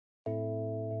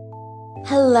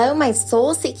Hello, my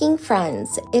soul-seeking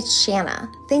friends. It's Shanna.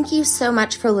 Thank you so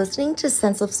much for listening to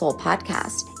Sense of Soul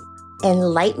podcast.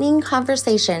 Enlightening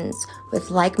conversations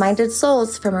with like-minded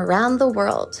souls from around the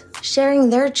world, sharing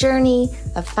their journey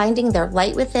of finding their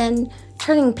light within,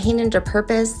 turning pain into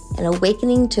purpose, and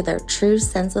awakening to their true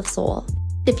sense of soul.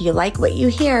 If you like what you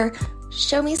hear,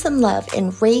 show me some love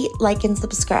and rate, like, and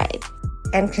subscribe.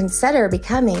 And consider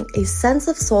becoming a Sense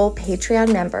of Soul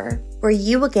Patreon member, where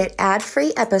you will get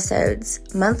ad-free episodes,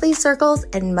 monthly circles,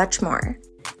 and much more.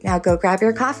 Now go grab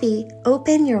your coffee,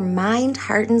 open your mind,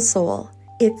 heart, and soul.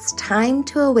 It's time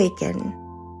to awaken.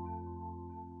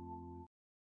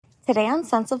 Today on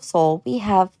Sense of Soul, we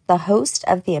have the host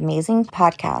of the amazing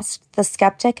podcast, the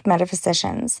Skeptic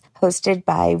Metaphysicians, hosted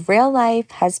by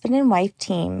real-life husband and wife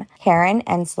team, Karen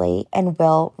Endsley and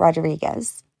Will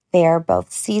Rodriguez. They are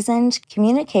both seasoned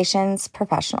communications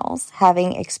professionals,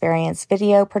 having experienced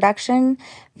video production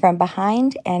from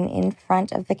behind and in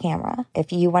front of the camera.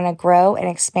 If you want to grow and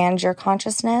expand your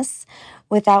consciousness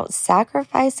without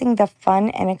sacrificing the fun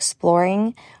and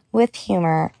exploring with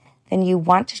humor, then you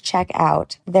want to check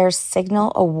out their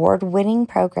Signal Award-winning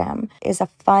program. Is a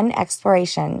fun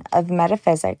exploration of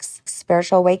metaphysics,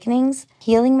 spiritual awakenings,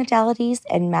 healing modalities,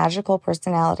 and magical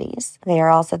personalities. They are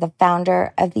also the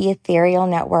founder of the Ethereal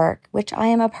Network, which I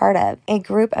am a part of, a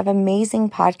group of amazing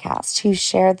podcasts who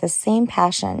share the same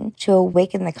passion to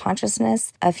awaken the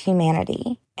consciousness of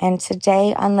humanity. And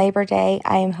today on Labor Day,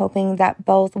 I am hoping that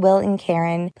both Will and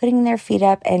Karen putting their feet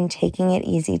up and taking it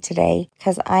easy today,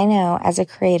 because I know as a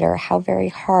creator how very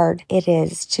hard it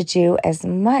is to do as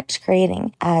much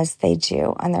creating as they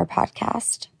do on their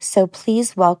podcast. So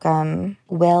please welcome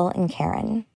Will and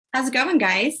Karen. How's it going,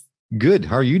 guys? Good.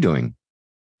 How are you doing?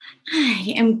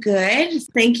 I am good.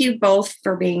 Thank you both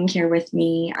for being here with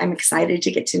me. I'm excited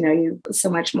to get to know you so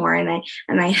much more. And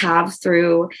I have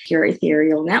through your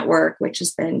Ethereal Network, which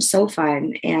has been so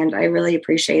fun. And I really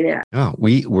appreciate it. Oh,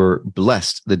 we were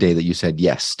blessed the day that you said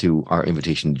yes to our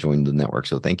invitation to join the network.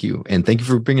 So thank you. And thank you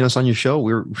for bringing us on your show.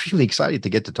 We're really excited to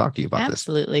get to talk to you about this.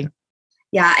 Absolutely.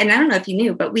 Yeah. And I don't know if you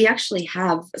knew, but we actually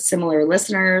have similar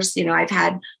listeners. You know, I've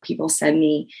had people send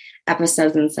me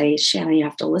episodes and say, Shanna, you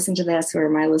have to listen to this, who are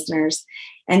my listeners.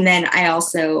 And then I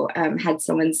also had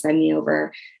someone send me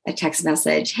over a text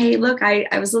message. Hey, look, I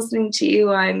was listening to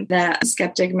you. I'm the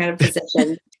Skeptic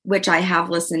Metaphysician, which I have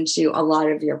listened to a lot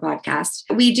of your podcasts.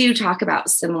 We do talk about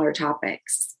similar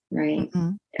topics, right?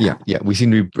 Mm-hmm. Yeah. We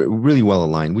seem to be really well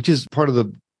aligned, which is part of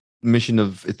the mission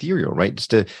of Ethereal, right?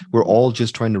 We're all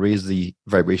just trying to raise the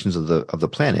vibrations of the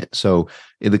planet. So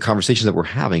in the conversations that we're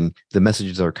having, the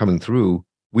messages that are coming through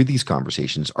with these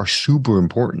conversations are super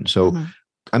important. So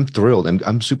I'm thrilled.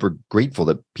 I'm super grateful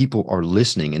that people are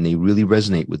listening and they really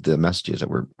resonate with the messages that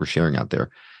we're sharing out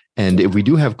there. And if we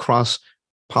do have cross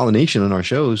pollination on our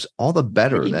shows, all the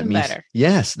better. That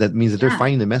means that they're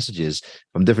finding the messages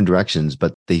from different directions,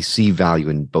 but they see value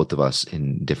in both of us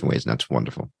in different ways. And that's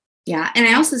wonderful. Yeah. And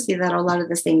I also see that a lot of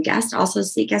the same guests also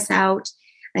seek us out.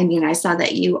 I mean, I saw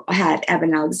that you had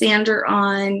Evan Alexander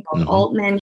on,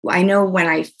 Altman. I know when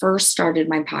I first started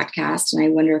my podcast, and I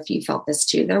wonder if you felt this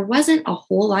too, there wasn't a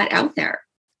whole lot out there.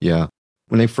 Yeah.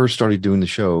 When I first started doing the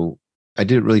show, I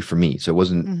did it really for me. So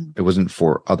it wasn't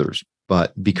for others,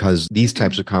 but because these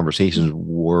types of conversations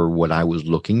were what I was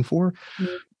looking for.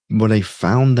 But I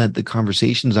found that the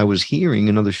conversations I was hearing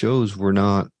in other shows were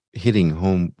not hitting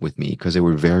home with me because they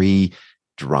were very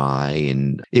dry.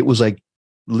 And it was like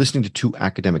listening to two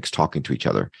academics talking to each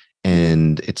other.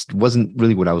 And it wasn't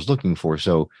really what I was looking for.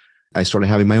 So I started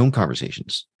having my own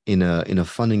conversations in a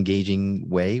fun, engaging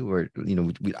way where, you know,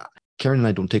 Karen and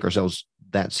I don't take ourselves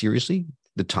that seriously.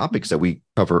 The topics that we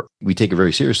cover, we take it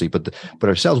very seriously, but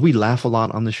ourselves, we laugh a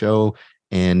lot on the show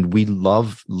and we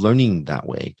love learning that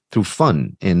way through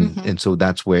fun. And so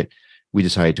that's what we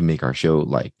decided to make our show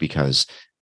like, because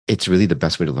it's really the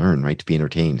best way to learn, right? To be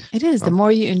entertained. It is. The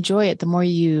more you enjoy it, the more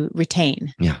you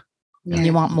retain. Yeah. And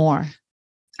you want more.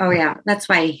 Oh, yeah. That's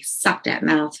why I sucked at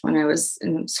math when I was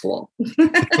in school.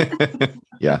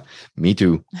 Yeah, me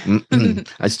too.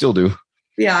 I still do.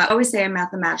 Yeah. I always say I'm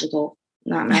mathemagical,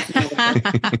 not mathematical.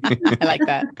 I like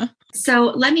that.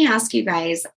 So let me ask you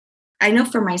guys, I know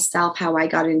for myself how I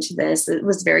got into this, it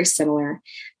was very similar.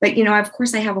 But, you know, of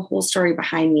course, I have a whole story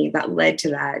behind me that led to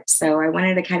that. So I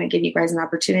wanted to kind of give you guys an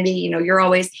opportunity. You know, you're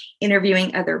always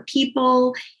interviewing other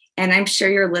people. And I'm sure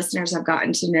your listeners have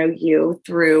gotten to know you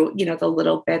through, you know, the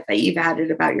little bit that you've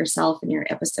added about yourself in your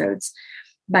episodes.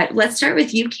 But let's start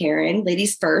with you, Karen,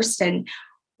 ladies first. And,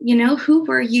 you know, who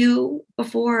were you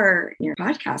before your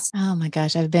podcast? Oh my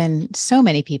gosh, I've been so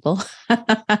many people.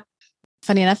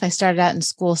 Funny enough, I started out in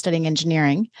school studying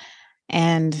engineering.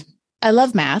 And I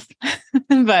love math,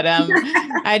 but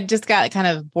I just got kind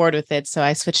of bored with it. So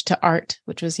I switched to art,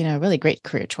 which was, a really great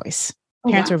career choice.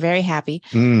 Parents were very happy.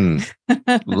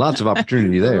 Lots of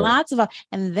opportunity there.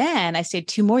 And then I stayed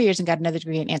 2 more years and got another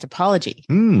degree in anthropology.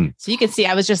 So you can see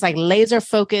I was just like laser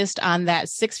focused on that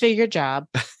 6-figure job.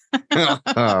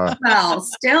 Well,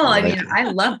 still, I mean, I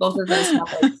love both of those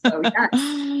topics. So,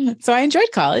 yes. So I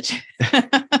enjoyed college.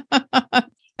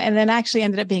 And then actually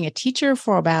ended up being a teacher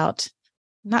for about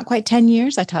not quite 10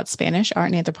 years. I taught Spanish, art,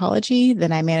 and anthropology.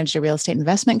 Then I managed a real estate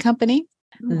investment company.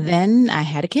 Then I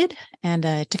had a kid and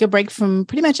took a break from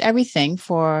pretty much everything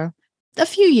for a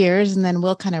few years. And then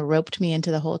Will kind of roped me into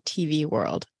the whole TV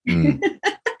world.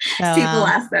 So, see the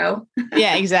last though.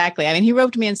 Yeah, exactly. I mean, he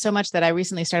roped me in so much that I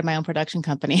recently started my own production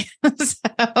company.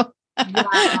 Wow.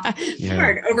 You're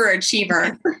an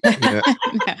overachiever.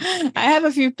 I have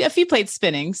a few plates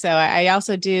spinning. So I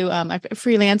also do I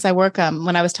freelance. I work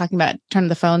when I was talking about turning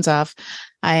the phones off.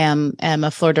 I am a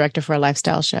floor director for a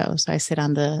lifestyle show. So I sit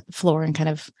on the floor and kind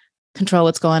of control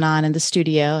what's going on in the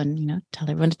studio and tell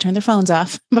everyone to turn their phones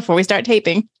off before we start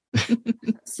taping.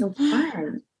 So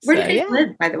fun. Where do you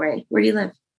live, by the way? Where do you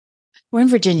live? We're in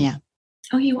Virginia.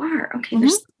 Oh, you are? Okay.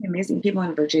 There's so many amazing people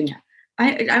in Virginia.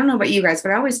 I don't know about you guys,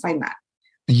 but I always find that.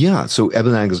 Yeah. So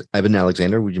Eben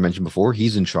Alexander, which you mentioned before,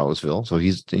 he's in Charlottesville. So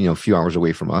he's, a few hours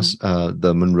away from us.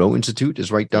 The Monroe Institute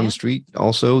is right down the street.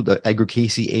 Also, the Edgar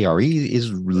Casey ARE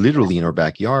is literally in our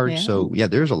backyard. Yeah. So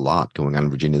there's a lot going on in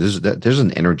Virginia. There's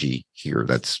an energy here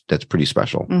that's pretty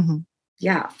special.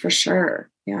 Yeah, for sure.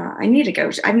 Yeah. I need to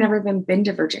go. I've never been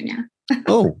to Virginia.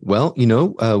 Oh, well,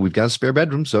 we've got a spare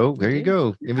bedroom. So there you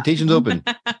go. Invitation's open.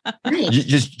 Nice.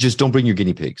 Just don't bring your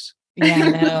guinea pigs. Yeah,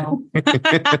 no.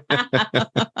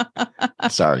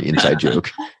 Sorry, inside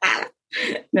joke.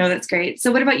 No, that's great.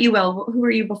 So what about you, Will? Who were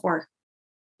you before?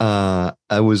 I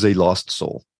was a lost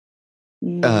soul.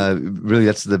 Really,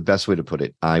 that's the best way to put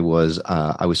it. I was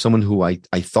someone who I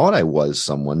thought I was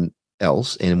someone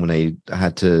else. And when I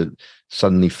had to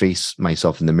suddenly face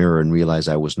myself in the mirror and realize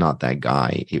I was not that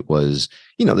guy, it was,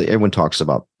 everyone talks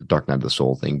about the dark night of the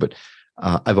soul thing, but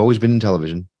I've always been in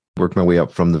television, worked my way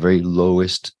up from the very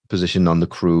lowest position on the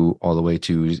crew all the way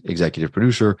to executive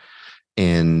producer.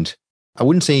 And I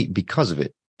wouldn't say because of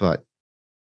it, but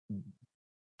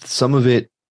some of it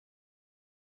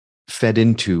fed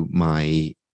into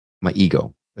my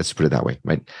ego. Let's put it that way,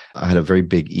 right? I had a very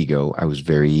big ego. I was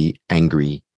very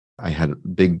angry. I had a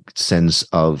big sense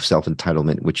of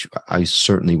self-entitlement, which I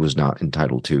certainly was not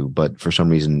entitled to, but for some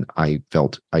reason I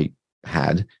felt I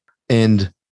had.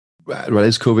 And right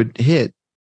as COVID hit,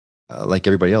 like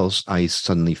everybody else, I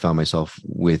suddenly found myself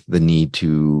with the need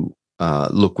to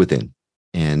look within,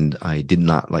 and I did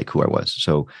not like who I was.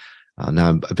 So now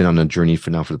I've been on a journey for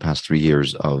the past 3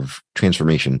 years of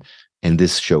transformation, and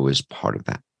this show is part of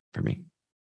that for me.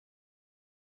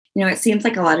 It seems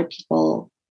like a lot of people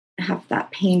have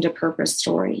that pain to purpose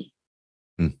story.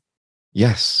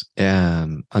 Yes.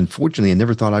 Unfortunately, I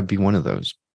never thought I'd be one of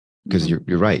those, because you're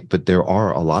right. But there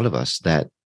are a lot of us that,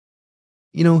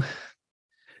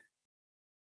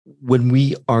 when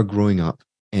we are growing up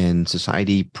and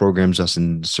society programs us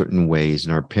in certain ways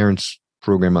and our parents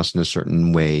program us in a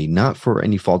certain way, not for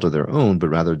any fault of their own, but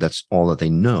rather that's all that they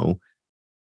know,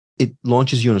 it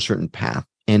launches you on a certain path.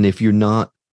 And if you're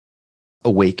not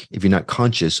awake, if you're not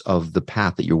conscious of the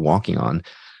path that you're walking on,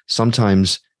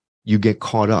 sometimes you get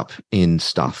caught up in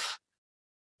stuff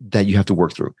that you have to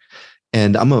work through.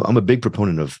 And I'm a big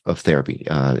proponent of therapy.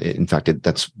 In fact,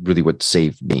 that's really what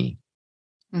saved me,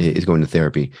 is going to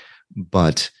therapy.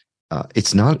 But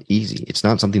it's not easy. It's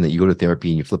not something that you go to therapy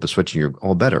and you flip a switch and you're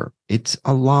all better. It's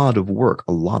a lot of work.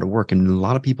 And a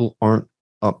lot of people aren't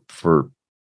up for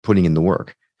putting in the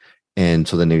work. And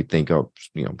so then they think,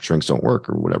 shrinks don't work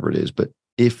or whatever it is. But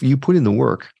if you put in the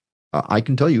work, I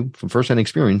can tell you from firsthand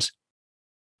experience,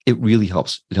 it really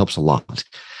helps. It helps a lot.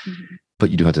 But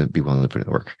you do have to be willing to put in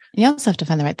the work. You also have to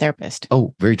find the right therapist.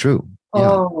 Oh, very true.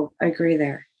 Oh, I agree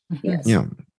there. Yes. Yeah,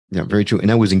 very true.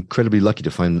 And I was incredibly lucky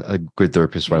to find a good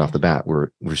therapist right off the bat. We're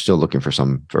still looking for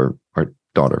some for our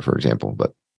daughter, for example,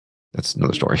 but that's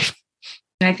another story.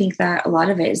 And I think that a lot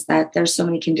of it is that there's so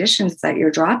many conditions that you're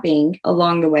dropping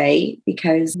along the way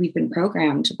because we've been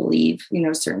programmed to believe,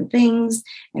 certain things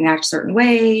and act a certain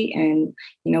way, and,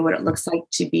 what it looks like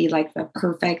to be like the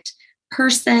perfect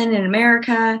person in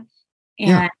America.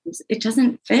 And it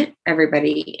doesn't fit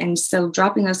everybody. And so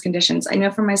dropping those conditions, I know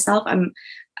for myself, I'm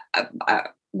a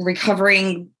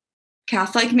recovering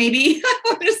Catholic, maybe I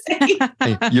want to say.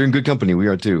 Hey, you're in good company. We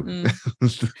are too.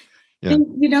 Yeah.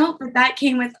 And, but that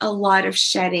came with a lot of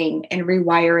shedding and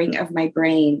rewiring of my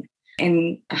brain,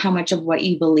 and how much of what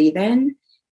you believe in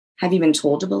have you been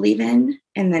told to believe in?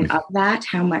 And then of that,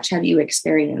 how much have you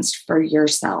experienced for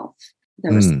yourself?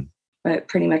 There was, but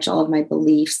pretty much all of my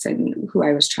beliefs and who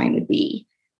I was trying to be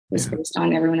was based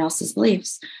on everyone else's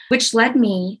beliefs, which led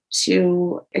me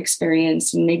to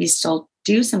experience, and maybe still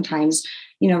do sometimes,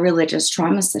 religious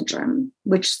trauma syndrome,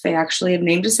 which they actually have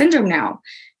named a syndrome now.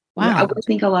 Wow. I would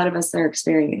think a lot of us are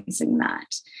experiencing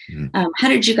that. How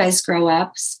did you guys grow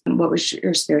up? What was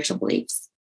your spiritual beliefs?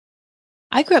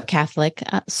 I grew up Catholic,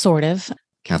 sort of.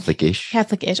 Catholic-ish.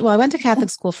 Well, I went to Catholic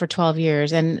school for 12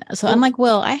 years. And so unlike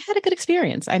Will, I had a good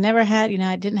experience. I never had,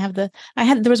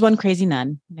 there was one crazy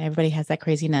nun. Everybody has that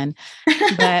crazy nun.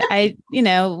 But I,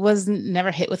 was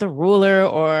never hit with a ruler,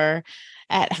 or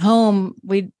at home,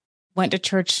 we went to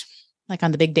church like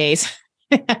on the big days.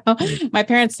 My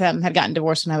parents had gotten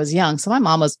divorced when I was young. So my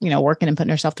mom was, working and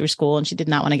putting herself through school, and she did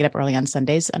not want to get up early on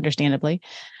Sundays, understandably.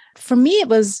 For me, it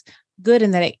was good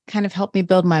in that it kind of helped me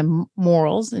build my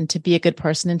morals and to be a good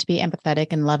person and to be empathetic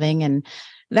and loving. And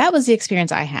that was the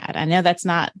experience I had. I know that's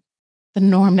not the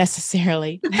norm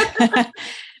necessarily.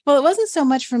 Well, it wasn't so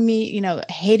much for me,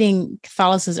 hating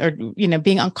Catholicism or,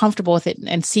 being uncomfortable with it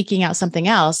and seeking out something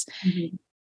else.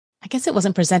 I guess it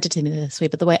wasn't presented to me this way,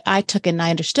 but the way I took it and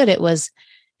I understood it was,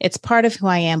 it's part of who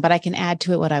I am, but I can add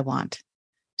to it what I want.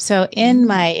 So in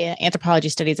my anthropology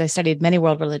studies, I studied many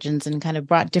world religions and kind of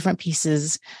brought different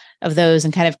pieces of those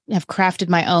and kind of have crafted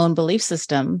my own belief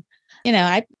system.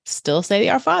 I still say the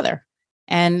Our Father.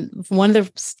 And one of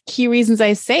the key reasons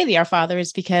I say the Our Father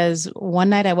is because one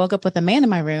night I woke up with a man in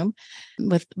my room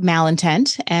with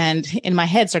malintent, and in my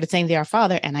head started saying the Our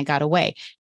Father, and I got away.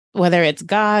 Whether it's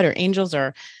God or angels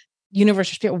or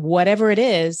universe or spirit, whatever it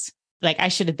is, like I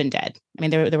should have been dead. I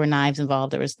mean, there were knives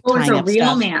involved. There was it's a real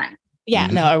stuff. Man. Yeah,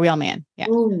 no, a real man. Yeah.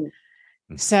 Ooh.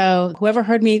 So whoever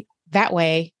heard me that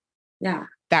way,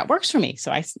 that works for me.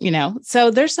 So so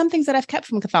there's some things that I've kept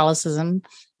from Catholicism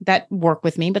that work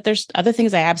with me, but there's other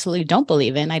things I absolutely don't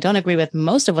believe in. I don't agree with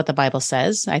most of what the Bible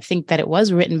says. I think that it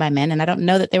was written by men, and I don't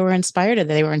know that they were inspired or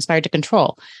that they were inspired to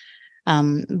control.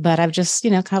 But I've just,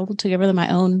 cobbled together my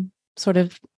own sort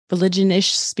of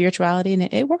religion-ish spirituality,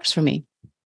 and it works for me.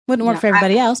 Wouldn't work for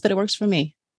everybody else, but it works for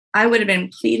me. I would have been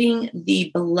pleading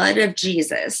the blood of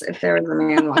Jesus if there was a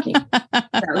man walking.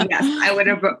 So yes, I would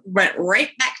have went right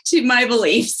back to my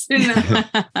beliefs.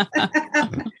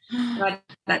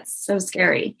 That's so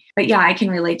scary. But yeah, I can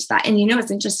relate to that. And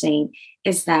what's interesting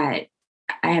is that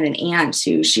I had an aunt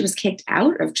who she was kicked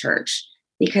out of church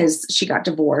because she got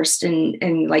divorced,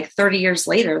 and like 30 years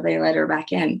later, they let her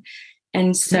back in.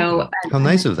 And so how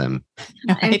nice of them.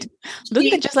 Right. Look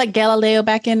at just like Galileo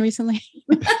back in recently.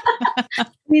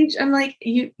 I'm like,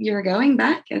 you're going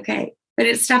back. Okay. But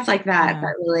it's stuff like that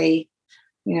that really,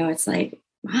 it's like,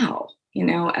 wow,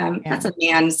 that's a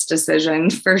man's decision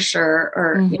for sure.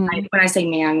 Or when I say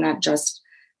man, not just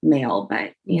male,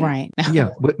 but right.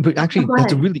 Yeah. But actually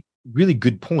that's a really, really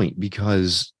good point,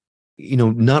 because,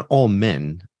 not all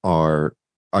men are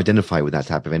identify with that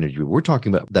type of energy. We're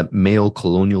talking about that male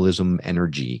colonialism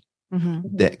energy,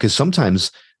 that because sometimes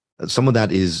some of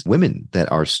that is women that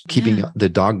are keeping the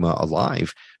dogma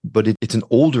alive, but it's an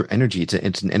older energy.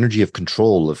 It's an energy of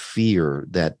control, of fear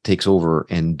that takes over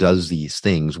and does these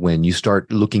things. When you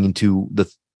start looking into the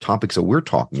topics that we're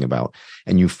talking about,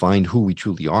 and you find who we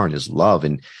truly are and is love,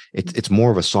 and it's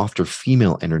more of a softer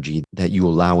female energy that you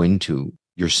allow into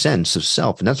your sense of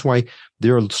self. And that's why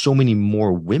there are so many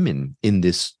more women in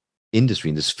this industry,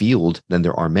 in this field, than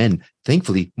there are men.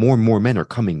 Thankfully, more and more men are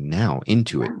coming now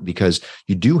into it, because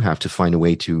you do have to find a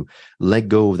way to let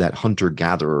go of that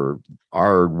hunter-gatherer,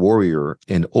 our warrior,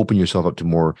 and open yourself up to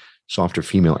more softer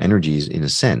female energies in a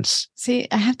sense. See,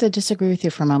 I have to disagree with you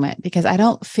for a moment, because I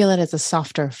don't feel it as a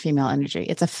softer female energy.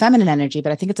 It's a feminine energy,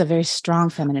 but I think it's a very strong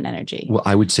feminine energy. Well,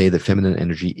 I would say that feminine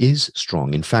energy is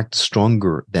strong. In fact,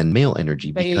 stronger than male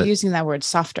energy. But you're using that word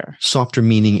softer. Softer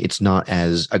meaning it's not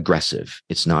as aggressive.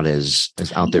 It's not as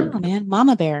out there. Oh, man.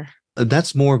 Mama bear.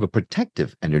 That's more of a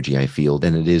protective energy, I feel,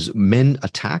 than it is men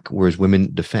attack, whereas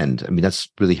women defend. I mean, that's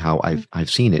really how I've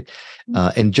seen it.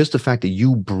 And just the fact that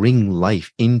you bring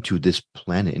life into this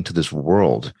planet, into this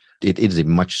world, it is a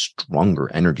much stronger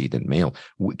energy than male.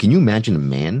 Can you imagine a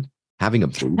man having a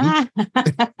baby?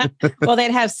 Well,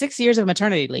 they'd have 6 years of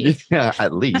maternity leave. Yeah,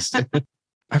 at least.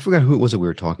 I forgot who it was that we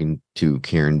were talking to,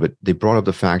 Karen, but they brought up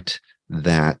the fact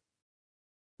that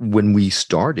when we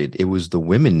started, it was the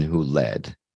women who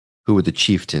led, who were the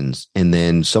chieftains. And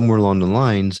then somewhere along the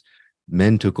lines,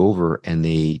 men took over, and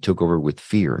they took over with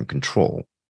fear and control.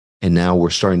 And now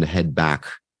we're starting to head back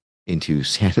into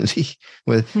sanity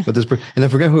with this. And I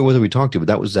forgot who it was that we talked to, but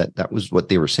that was what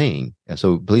they were saying. And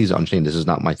so please understand, this is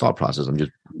not my thought process. I'm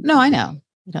just. No, I know.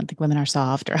 You don't think women are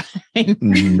soft, or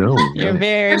No, you're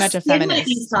very much a feminist.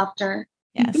 Be softer.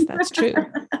 Yes, that's true.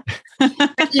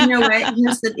 But you know what?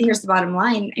 Here's the bottom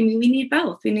line. I mean, we need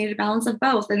both. We need a balance of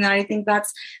both. And I think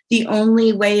that's the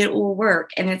only way it will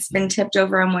work. And it's been tipped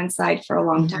over on one side for a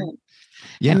long time.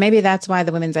 Yeah. And maybe that's why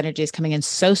the women's energy is coming in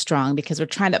so strong, because we're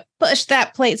trying to push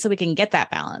that plate so we can get that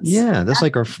balance. Yeah, that's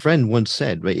like our friend once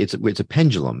said, right? It's a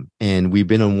pendulum, and we've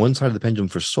been on one side of the pendulum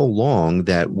for so long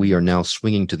that we are now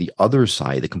swinging to the other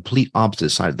side, the complete opposite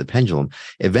side of the pendulum.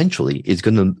 Eventually, it's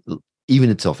going to even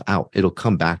itself out. It'll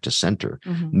come back to center.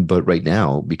 But right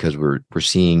now, because we're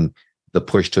seeing the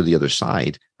push to the other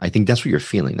side, I think that's what you're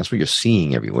feeling. That's what you're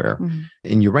seeing everywhere.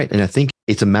 And you're right. And I think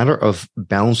it's a matter of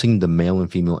balancing the male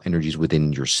and female energies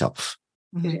within yourself.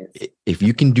 If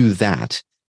you can do that,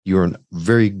 you're in a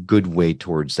very good way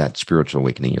towards that spiritual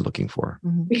awakening you're looking for.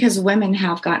 Because women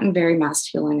have gotten very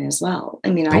masculine as well.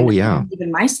 I mean,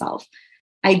 even myself,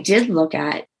 I did look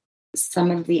at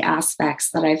some of the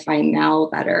aspects that I find now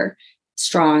that are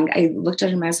strong. I looked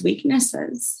at them as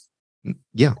weaknesses.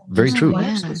 Yeah, very true.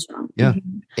 Yeah.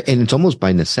 And it's almost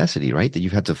by necessity, right? That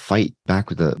you had to fight back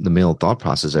with the male thought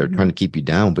process that are trying to keep you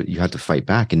down, but you had to fight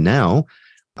back. And now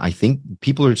I think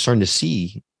people are starting to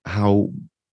see how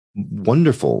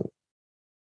wonderful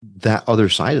that other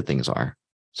side of things are.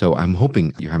 So I'm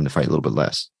hoping you're having to fight a little bit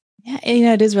less. Yeah,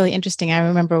 it is really interesting. I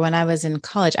remember when I was in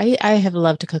college, I have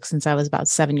loved to cook since I was about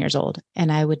 7 years old,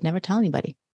 and I would never tell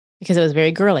anybody because it was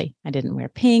very girly. I didn't wear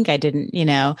pink. I didn't,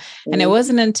 and it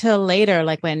wasn't until later,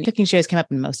 like when cooking shows came up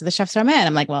and most of the chefs are men,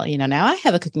 I'm like, well, now I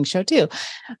have a cooking show too.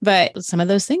 But some of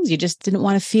those things you just didn't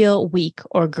want to feel weak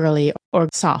or girly or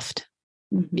soft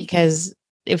because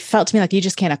it felt to me like you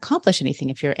just can't accomplish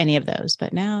anything if you're any of those.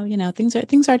 But now,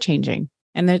 things are changing,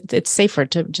 and it's safer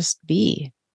to just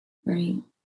be. Right.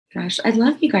 Gosh, I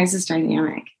love you guys'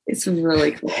 dynamic. It's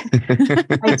really cool.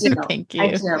 I do. Thank you.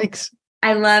 I do. Thanks.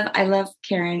 I love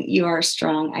Karen. You are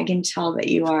strong. I can tell that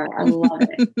you are. I love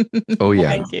it. Oh yeah.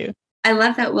 Thank you. I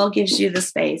love that Will gives you the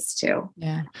space too.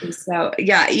 Yeah. So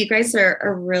yeah, you guys are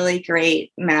a really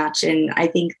great match. And I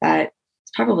think that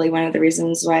it's probably one of the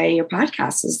reasons why your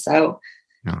podcast is so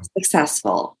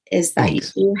successful is that you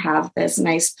do have this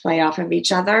nice play off of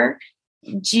each other.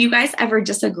 Do you guys ever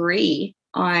disagree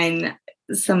on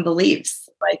some beliefs?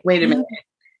 Like, wait a minute,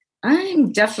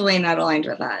 I'm definitely not aligned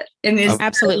with that. And is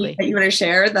absolutely that you want to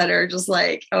share that are just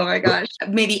like, oh my gosh,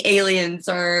 maybe aliens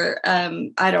or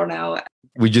I don't know.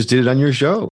 We just did it on your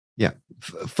show. Yeah.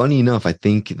 Funny enough, I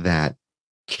think that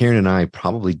Karen and I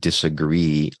probably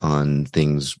disagree on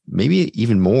things, maybe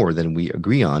even more than we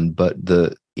agree on. But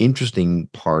the interesting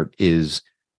part is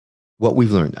what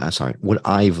we've learned. What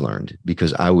I've learned,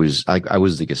 because I was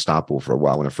the Gestapo for a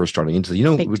while when I first started into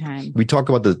we talk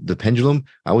about the pendulum.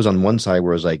 I was on one side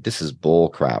where I was like, this is bull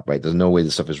crap, right? There's no way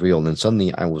this stuff is real. And then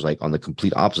suddenly I was like on the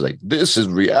complete opposite, like this is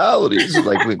reality. This is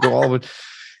like we go all of it.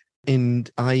 And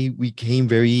I became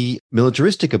very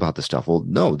militaristic about this stuff. Well,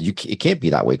 no, it can't be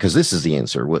that way because this is the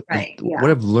answer. What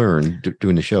I've learned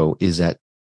doing the show is that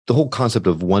the whole concept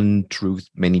of one truth,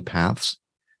 many paths.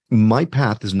 My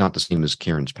path is not the same as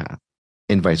Karen's path,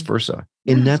 and vice versa.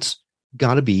 And that's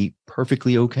got to be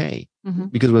perfectly okay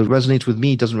because what resonates with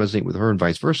me doesn't resonate with her, and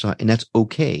vice versa. And that's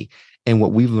okay. And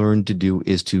what we've learned to do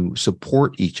is to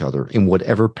support each other in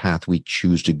whatever path we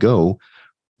choose to go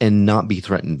and not be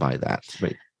threatened by that.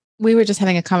 Right. We were just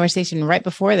having a conversation right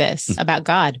before this about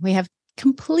God. We have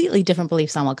completely different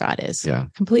beliefs on what God is. Yeah.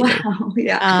 Completely. Wow,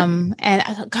 yeah. And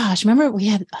I thought, gosh, remember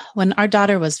when our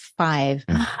daughter was 5,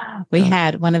 we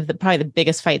had one of probably the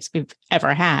biggest fights we've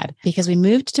ever had because we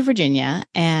moved to Virginia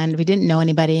and we didn't know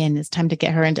anybody. And it's time to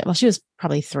get her into, she was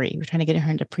probably 3. We're trying to get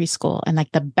her into preschool. And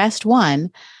like the best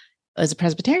one was a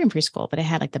Presbyterian preschool, but it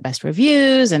had like the best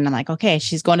reviews. And I'm like, okay,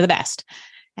 she's going to the best.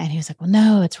 And he was like, well,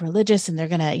 no, it's religious. And they're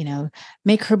going to,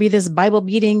 make her be this Bible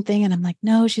beating thing. And I'm like,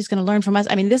 no, she's going to learn from us.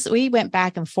 I mean, we went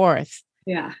back and forth.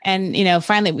 Yeah. And,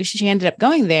 finally she ended up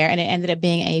going there and it ended up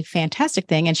being a fantastic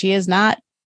thing. And she is not,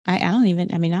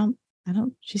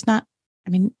 she's not,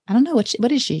 I don't know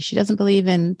what is she? She doesn't believe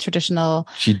in traditional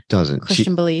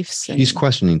Christian beliefs. She's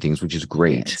questioning things, which is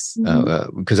great. Yes.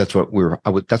 Because that's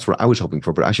what that's what I was hoping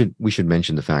for. But we should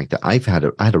mention the fact that I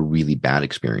had a really bad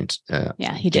experience.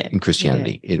 He did in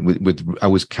Christianity. I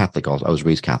was Catholic. Also, I was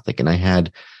raised Catholic, and I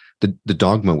had the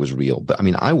dogma was real. But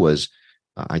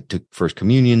I took first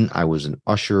communion. I was an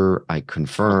usher. I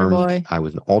confirmed. I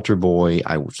was an altar boy.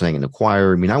 I sang in the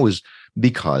choir.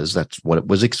 Because that's what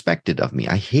was expected of me.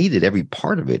 I hated every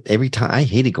part of it. Every time I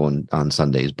hated going on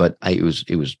Sundays, but it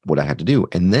was what I had to do.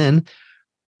 And then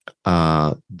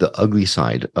the ugly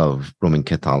side of Roman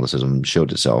Catholicism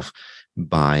showed itself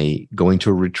by going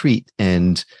to a retreat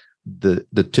and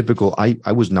the typical, I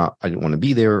didn't want to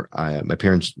be there. My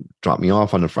parents dropped me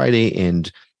off on a Friday,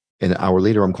 and an hour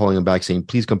later I'm calling them back saying,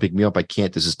 please come pick me up. I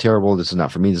can't, this is terrible. This is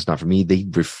not for me. This is not for me. They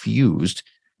refused.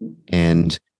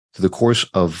 And through the course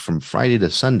of from Friday to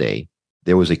Sunday,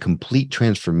 there was a complete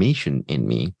transformation in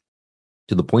me,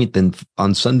 to the point then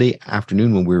on Sunday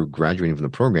afternoon when we were graduating from the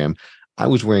program, I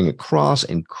was wearing a cross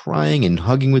and crying and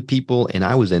hugging with people. And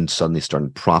I was then suddenly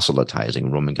starting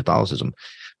proselytizing Roman Catholicism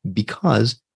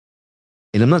because,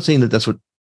 and I'm not saying that that's what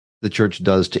the church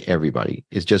does to everybody.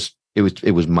 It's just,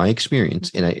 it was my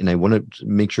experience. And I want to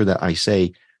make sure that I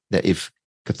say that if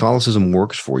Catholicism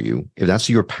works for you, if that's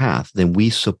your path, then we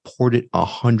support it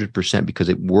 100% because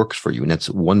it works for you. And that's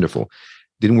wonderful.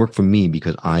 It didn't work for me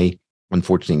because I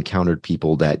unfortunately encountered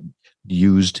people that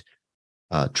used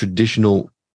traditional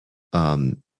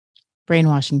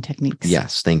brainwashing techniques.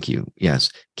 Yes, thank you. Yes,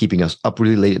 keeping us up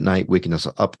really late at night, waking us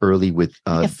up early with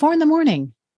at 4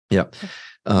 a.m. Yeah.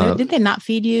 Did they not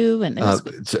feed you? And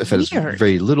fed us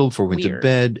very little before we went to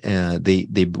bed.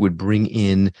 They would bring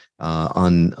in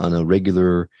on a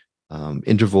regular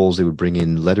intervals. They would bring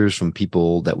in letters from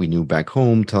people that we knew back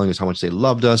home, telling us how much they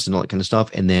loved us and all that kind of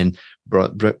stuff. And then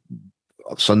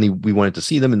suddenly we wanted to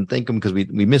see them and thank them because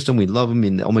we missed them. We love them.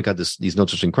 And oh my God, these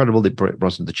notes are so incredible. They brought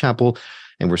us into the chapel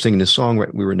and we're singing this song,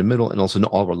 right? We were in the middle, and also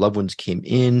all of our loved ones came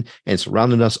in and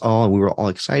surrounded us all. And we were all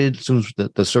excited. As soon as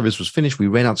the service was finished, we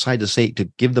ran outside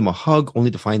to give them a hug, only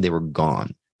to find they were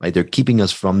gone, right? They're keeping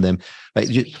us from them, right?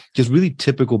 Just really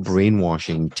typical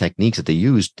brainwashing techniques that they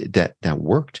used that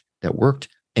worked.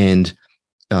 And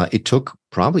it took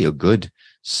probably a good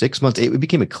 6 months. It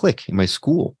became a clique in my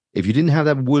school. If you didn't have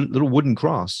that little wooden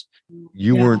cross,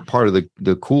 you weren't part of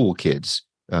the cool kids,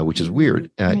 which is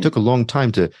weird. It took a long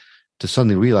time to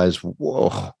suddenly realize,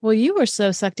 whoa. Well, you were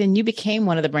so sucked in, you became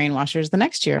one of the brainwashers the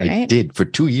next year, right? I did for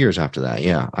 2 years after that.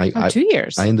 Yeah. 2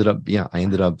 years. I ended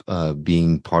up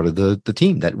being part of the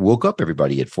team that woke up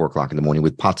everybody at 4:00 a.m.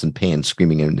 with pots and pans,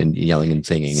 screaming and yelling and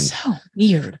singing. So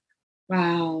weird.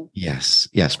 Wow. Yes.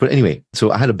 But anyway,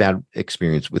 so I had a bad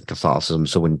experience with Catholicism.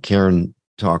 So when Karen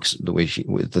talks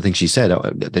the thing she said,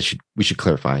 that we should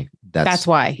clarify. That's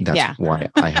why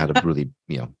I had a really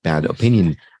bad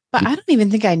opinion. But I don't even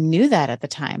think I knew that at the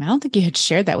time. I don't think you had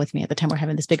shared that with me at the time. We're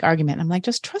having this big argument. I'm like,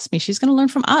 just trust me. She's going to learn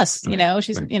from us.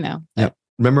 She's. Yeah.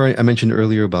 Remember, I mentioned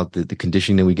earlier about the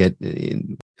conditioning that we get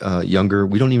younger.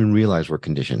 We don't even realize we're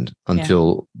conditioned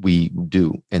until we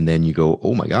do. And then you go,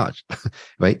 oh my gosh,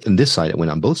 right? And this side, it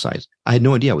went on both sides. I had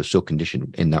no idea I was so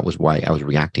conditioned. And that was why I was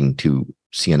reacting to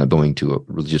Sienna going to a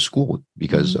religious school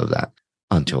because of that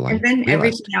until I realized.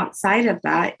 Everything outside of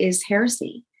that is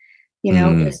heresy.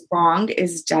 Is wrong,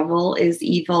 is devil, is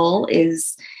evil,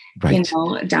 is,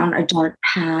 down a dark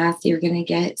path. You're going to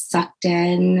get sucked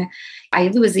in. I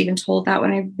was even told that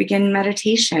when I began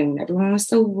meditation. Everyone was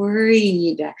so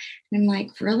worried. And I'm like,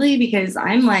 really? Because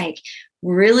I'm like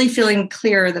really feeling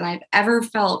clearer than I've ever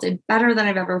felt and better than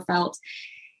I've ever felt.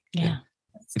 Yeah.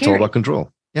 It's all about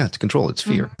control. Yeah, it's control. It's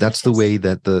fear. That's the way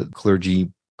that the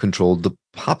clergy controlled the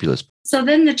populace. So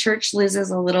then the church loses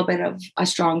a little bit of a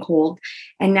stronghold.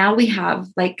 And now we have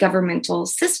like governmental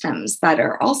systems that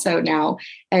are also now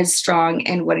as strong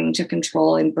and wanting to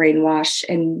control and brainwash.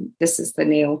 And this is the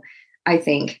new, I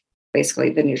think, basically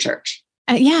the new church.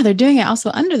 They're doing it also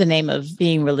under the name of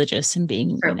being religious and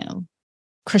being,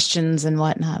 Christians and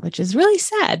whatnot, which is really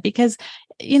sad because,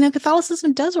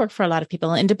 Catholicism does work for a lot of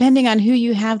people. And depending on who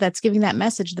you have that's giving that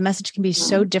message, the message can be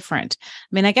so different. I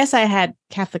mean, I guess I had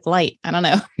Catholic light. I don't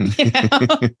know.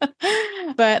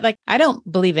 But I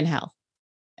don't believe in hell.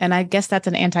 And I guess that's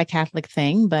an anti-Catholic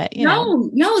thing, but No,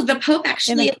 the Pope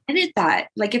actually admitted that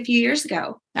a few years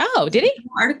ago. Oh, did he?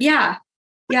 Yeah.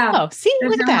 Yeah. Oh, see,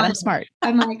 look at that. I'm smart.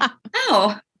 I'm like,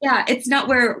 oh, yeah, it's not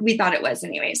where we thought it was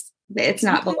anyways. It's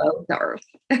not below the earth.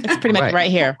 It's pretty much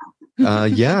right here.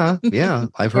 Yeah.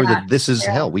 I've heard that this is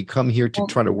hell. We come here to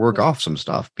try to work off some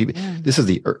stuff. People, this is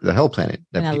the hell planet.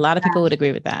 And a lot of people would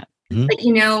agree with that. But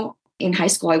in high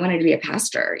school, I wanted to be a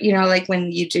pastor.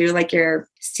 When you do your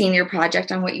senior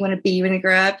project on what you want to be when you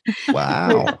grow up.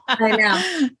 Wow. I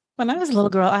know. When I was a little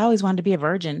girl, I always wanted to be a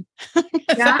virgin. So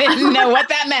I didn't know what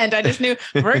that meant. I just knew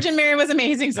Virgin Mary was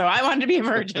amazing. So I wanted to be a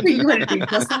virgin. You wanted to be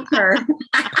just like her.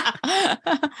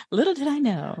 Little did I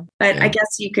know. But I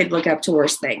guess you could look up to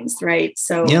worse things, right?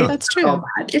 So that's true.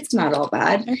 It's not all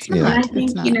bad. It's not. And I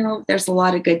think, there's a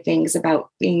lot of good things about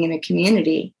being in a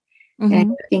community. And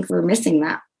I think we're missing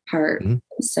that part.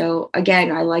 So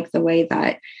again, I like the way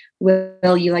that,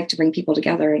 Will, you like to bring people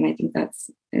together. And I think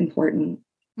that's important.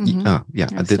 Yeah.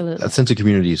 Absolutely. A sense of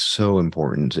community is so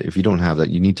important. If you don't have that,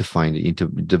 you need to find it. You need to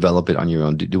develop it on your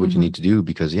own. Do what you need to do,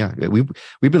 because we've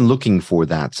been looking for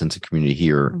that sense of community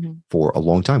here for a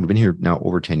long time. We've been here now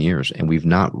over 10 years, and we've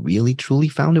not really truly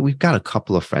found it. We've got a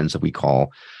couple of friends that we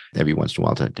call every once in a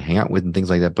while to hang out with and things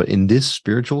like that. But in this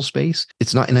spiritual space,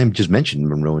 it's not. And I just mentioned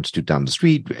Monroe Institute down the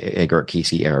street, Edgar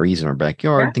Casey AREs in our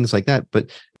backyard, things like that. But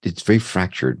it's very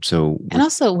fractured. So, and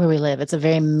also where we live, it's a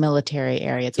very military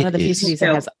area. It's one of the few cities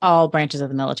that has all branches of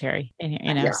the military.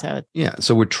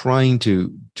 So we're trying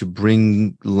to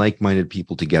bring like-minded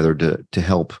people together to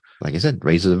help, like I said,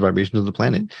 raise the vibration of the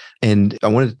planet. And I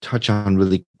wanted to touch on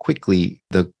really quickly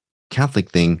the Catholic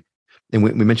thing, and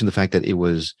we mentioned the fact that it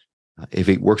was, if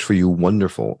it works for you,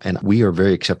 wonderful. And we are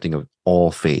very accepting of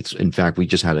all faiths. In fact, we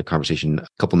just had a conversation a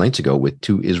couple nights ago with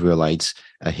 2 Israelites,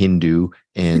 a Hindu,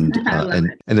 and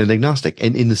an agnostic,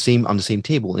 and on the same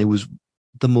table. And it was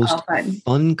the most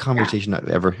fun conversation I've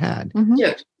ever had.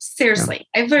 Dude, seriously,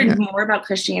 I've learned more about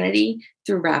Christianity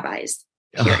through rabbis.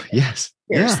 Yes.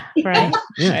 Cheers. Yeah. Right.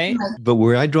 Yeah. But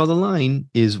where I draw the line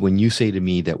is when you say to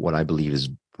me that what I believe is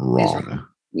wrong.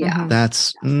 Yeah.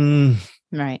 That's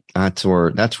right. That's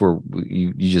where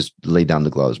you just lay down the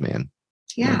gloves, man.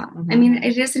 Yeah. I mean,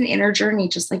 it is an inner journey,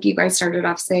 just like you guys started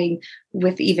off saying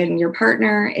with even your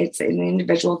partner. It's an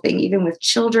individual thing, even with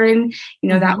children.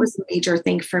 That was a major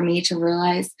thing for me to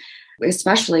realize,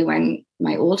 especially when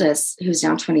my oldest, who's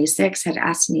now 26, had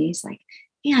asked me, he's like,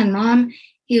 "Man, Mom,"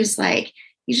 he was like,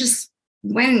 "You just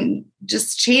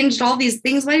changed all these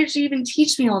things. Why did you even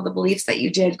teach me all the beliefs that you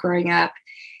did growing up?"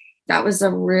 That was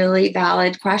a really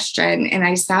valid question. And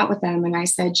I sat with them and I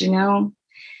said,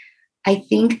 I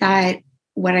think that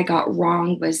what I got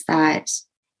wrong was that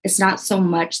it's not so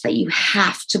much that you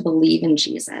have to believe in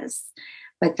Jesus,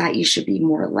 but that you should be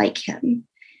more like him.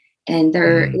 And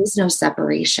there is no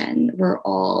separation. We're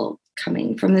all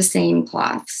coming from the same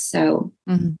cloth. So,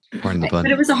 Pardon the pun.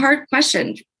 But it was a hard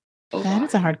question. That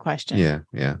is a hard question. Yeah.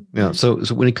 So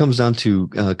when it comes down to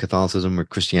Catholicism or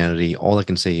Christianity, all I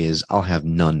can say is I'll have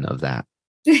none of that.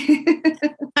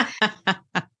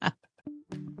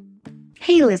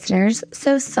 Hey, listeners.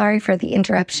 So sorry for the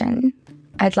interruption.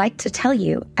 I'd like to tell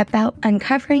you about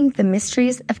Uncovering the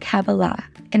Mysteries of Kabbalah,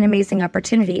 an amazing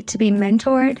opportunity to be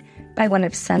mentored by one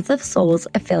of Sense of Soul's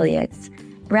affiliates,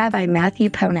 Rabbi Matthew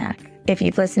Ponak. If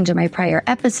you've listened to my prior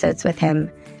episodes with him,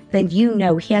 then you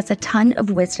know he has a ton of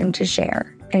wisdom to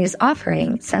share, and he's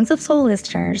offering Sense of Soul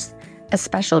listeners a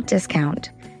special discount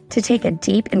to take a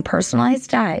deep and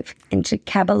personalized dive into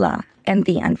Kabbalah and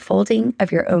the unfolding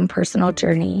of your own personal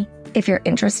journey. If you're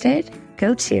interested,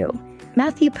 go to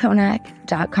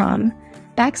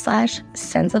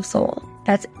MatthewPonak.com/Sense of Soul.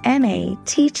 That's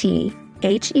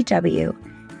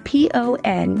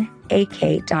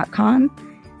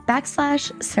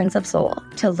MatthewPonak.com/Sense of Soul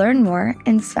to learn more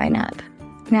and sign up.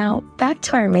 Now, back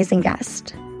to our amazing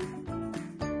guest.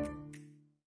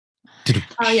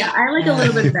 Oh, yeah. I like a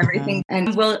little bit of everything.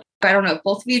 And well, I don't know if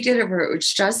both of you did it or it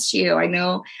was just you. I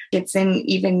know it's in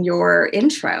even your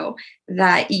intro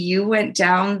that you went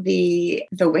down the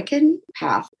Wiccan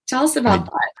path. Tell us about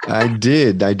that. I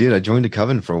did. I joined a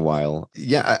coven for a while.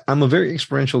 Yeah, I'm a very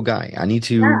experiential guy. I need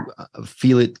to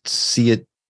feel it, see it,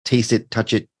 taste it,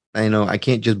 touch it. I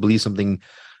can't just believe something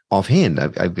offhand.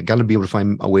 I've got to be able to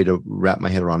find a way to wrap my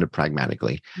head around it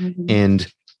pragmatically. And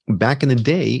back in the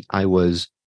day, I was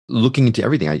looking into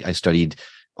everything. I studied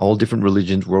all different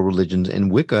religions, world religions, and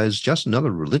Wicca is just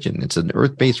another religion. It's an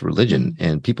earth-based religion,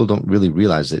 and people don't really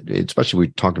realize it, especially we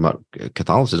talked about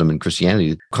Catholicism and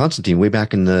Christianity. Constantine, way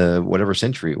back in the whatever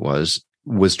century it was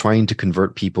trying to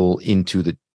convert people into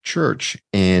the church,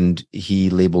 and he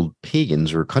labeled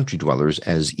pagans or country dwellers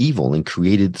as evil and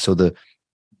created, so the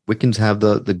Wiccans have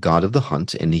the god of the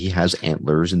hunt, and he has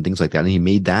antlers and things like that, and he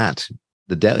made that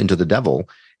into the devil.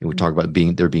 And we talk about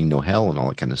there being no hell and all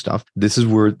that kind of stuff. This is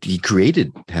where he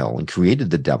created hell and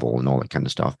created the devil and all that kind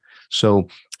of stuff. So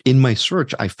in my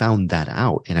search, I found that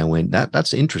out, and I went,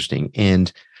 that's interesting.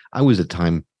 And I was at the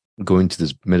time going to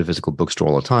this metaphysical bookstore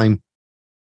all the time,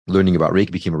 learning about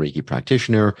Reiki, became a Reiki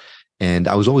practitioner, and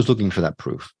I was always looking for that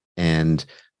proof. And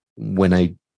when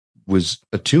I was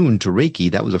attuned to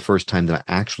Reiki, that was the first time that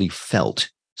I actually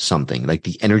felt something, like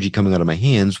the energy coming out of my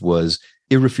hands was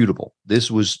irrefutable. This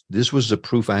was the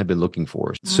proof I had been looking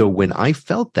for. So when I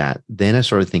felt that, then I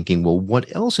started thinking, well,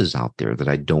 what else is out there that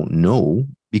I don't know?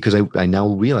 Because I now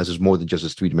realize there's more than just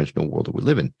this three-dimensional world that we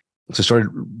live in. So I started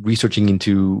researching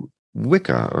into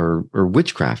Wicca or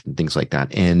witchcraft and things like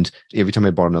that. And every time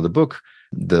I bought another book,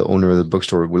 the owner of the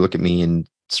bookstore would look at me and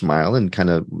smile and kind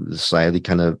of slyly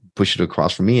kind of push it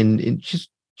across for me and just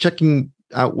checking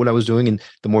out what I was doing. And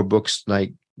the more books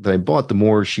like that I bought, the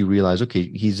more she realized, okay,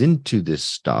 he's into this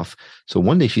stuff. So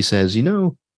one day she says,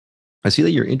 I see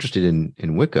that you're interested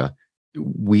in Wicca.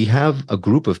 We have a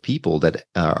group of people that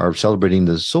are celebrating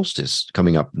the solstice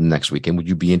coming up next weekend. Would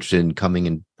you be interested in coming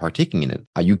and partaking in it?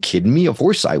 Are you kidding me? Of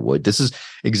course I would. This is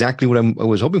exactly what I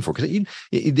was hoping for. Because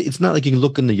it's not like you can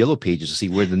look in the yellow pages to see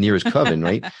where the nearest coven,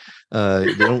 right?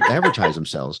 They don't advertise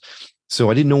themselves. So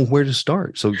I didn't know where to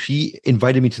start. So she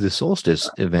invited me to the solstice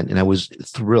event, and I was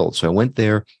thrilled. So I went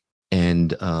there,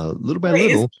 and little by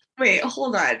little. Wait,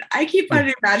 hold on. I keep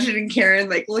on imagining Karen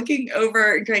like looking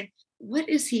over and going, what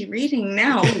is he reading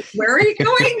now? Where are you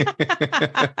going?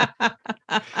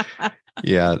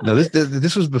 Yeah, no,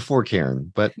 this was before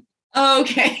Karen, but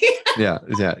okay. yeah,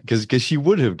 because she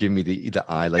would have given me the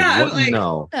eye, like, Yeah, what?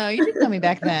 No, you didn't know me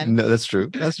back then. no, that's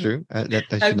true. I should not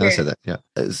have said that. Yeah,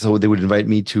 so they would invite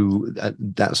me to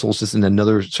that solstice and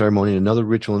another ceremony, another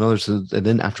ritual, and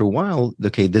then after a while,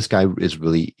 okay, this guy is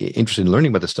really interested in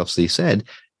learning about this stuff. So they said,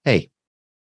 hey,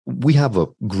 we have a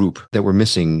group that we're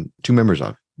missing 2 members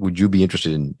of. Would you be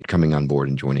interested in coming on board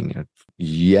and joining it?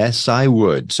 Yes, I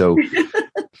would. So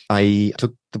I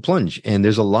took the plunge, and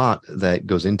there's a lot that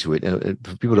goes into it. And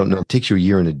if people don't know, it takes you a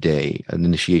year and a day, an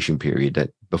initiation period, that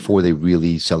before they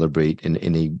really celebrate and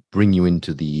they bring you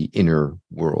into the inner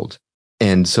world.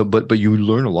 And so, but you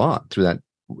learn a lot through that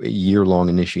year-long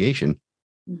initiation.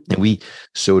 And we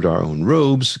sewed our own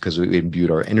robes because we imbued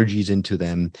our energies into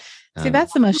them. See,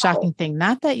 that's the most shocking thing.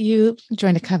 Not that you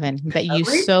joined a coven, that you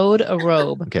sewed a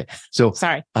robe. Okay, so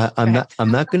sorry, I'm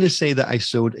not going to say that I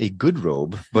sewed a good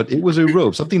robe, but it was a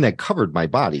robe, something that covered my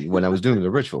body when I was doing the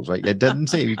rituals. Right? It doesn't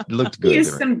say it looked good.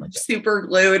 Use some super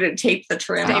glue to tape the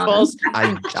trim. Staples.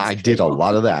 I did a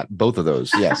lot of that. Both of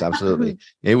those, yes, absolutely.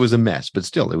 It was a mess, but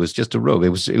still, it was just a robe. It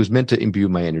was meant to imbue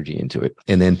my energy into it,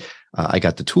 and then. I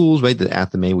got the tools, right? The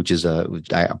athame, which is a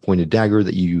pointed dagger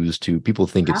that you use to. People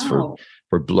think it's for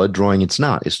blood drawing. It's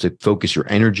not. It's to focus your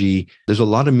energy. There's a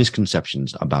lot of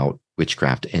misconceptions about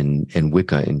witchcraft and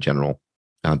Wicca in general,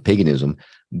 paganism,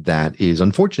 that is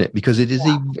unfortunate because it is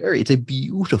it's a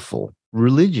beautiful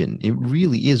religion. It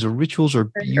really is. The rituals are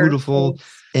beautiful,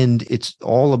 and it's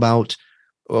all about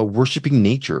worshiping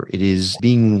nature. It is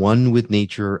being one with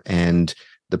nature and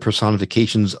the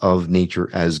personifications of nature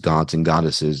as gods and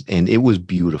goddesses. And it was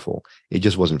beautiful. It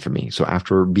just wasn't for me. So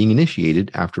after being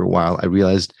initiated, after a while, I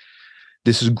realized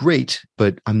this is great,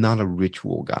 but I'm not a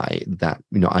ritual guy. That,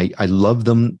 I love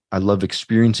them. I love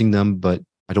experiencing them, but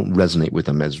I don't resonate with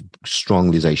them as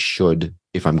strongly as I should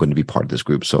if I'm going to be part of this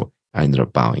group. So I ended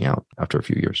up bowing out after a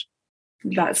few years.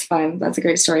 That's fun. That's a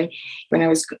great story. When I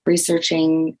was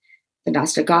researching the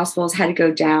Gnostic Gospels, had to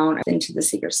go down into the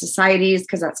secret societies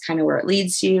because that's kind of where it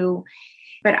leads you.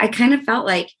 But I kind of felt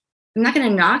like I'm not going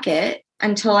to knock it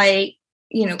until I,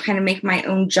 kind of make my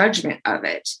own judgment of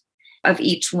it, of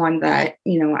each one that,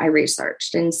 I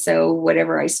researched. And so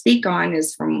whatever I speak on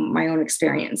is from my own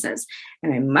experiences.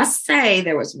 And I must say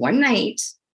there was one night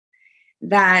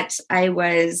that I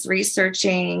was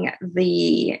researching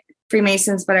the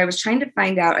Freemasons, but I was trying to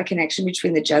find out a connection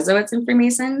between the Jesuits and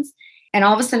Freemasons. And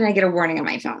all of a sudden I get a warning on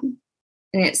my phone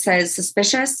and it says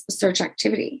suspicious search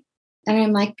activity. And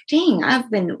I'm like, dang, I've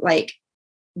been like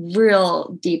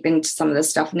real deep into some of this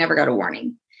stuff, never got a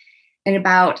warning. And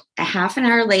about a half an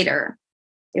hour later,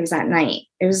 it was at night.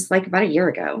 It was like about a year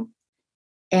ago.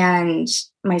 And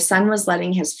my son was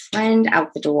letting his friend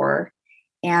out the door.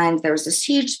 And there was this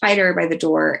huge spider by the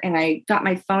door. And I got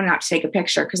my phone out to take a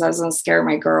picture because I was going to scare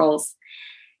my girls.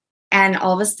 And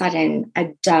all of a sudden,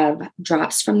 a dove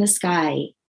drops from the sky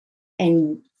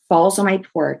and falls on my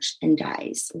porch and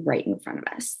dies right in front of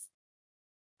us.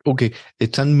 Okay,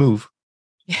 it's on the move.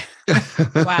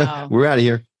 Wow. We're out of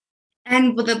here.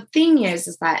 And the thing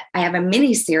is that I have a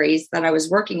mini series that I was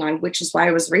working on, which is why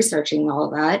I was researching all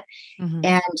of that. Mm-hmm.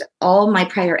 And all my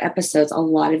prior episodes, a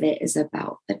lot of it is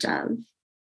about the dove.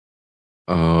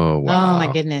 Oh, wow. Oh,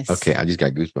 my goodness. Okay, I just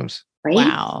got goosebumps. Right?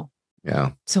 Wow.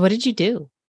 Yeah. So what did you do?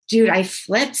 Dude, I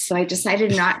flipped. So I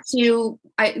decided not to.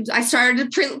 I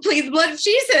started to plead the blood of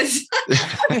Jesus.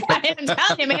 I'm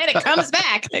telling you, man, it comes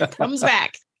back. It comes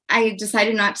back. I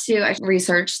decided not to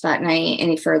research that night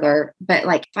any further, but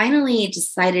finally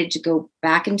decided to go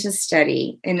back into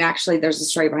study. And actually there's a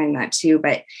story behind that too.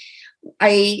 But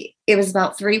it was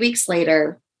about 3 weeks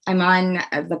later. I'm on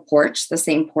the porch, the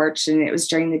same porch, and it was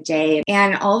during the day.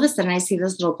 And all of a sudden I see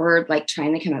this little bird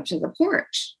trying to come up to the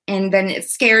porch. And then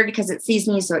it's scared because it sees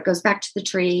me. So it goes back to the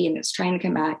tree and it's trying to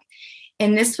come back.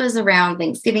 And this was around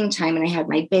Thanksgiving time. And I had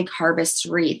my big harvest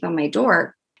wreath on my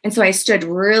door. And so I stood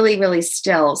really, really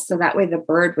still. So that way the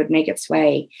bird would make its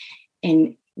way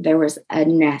and there was a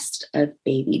nest of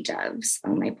baby doves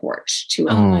on my porch.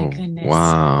 Oh my goodness.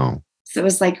 Wow. So it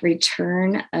was like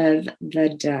Return of the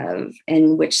Dove,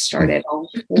 and which started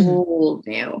a whole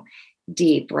new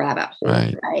deep rabbit hole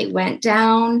that I went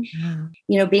down.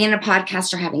 Being a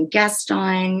podcaster, having guests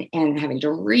on and having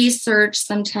to research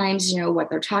sometimes, what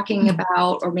they're talking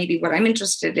about, or maybe what I'm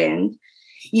interested in.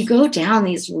 You go down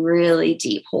these really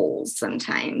deep holes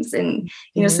sometimes. And,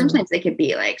 sometimes they could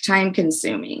be like time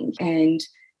consuming and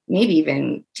maybe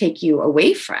even take you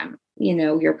away from,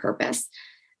 your purpose.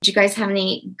 Do you guys have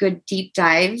any good deep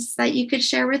dives that you could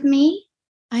share with me?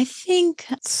 I think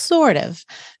sort of.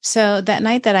 So that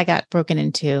night that I got broken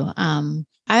into,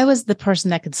 I was the person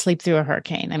that could sleep through a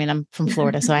hurricane. I mean, I'm from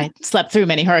Florida, so I slept through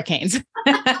many hurricanes.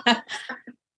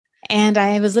 And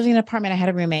I was living in an apartment. I had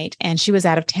a roommate and she was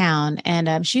out of town,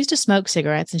 and she used to smoke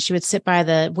cigarettes, and she would sit by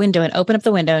the window and open up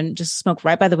the window and just smoke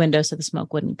right by the window so the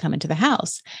smoke wouldn't come into the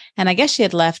house. And I guess she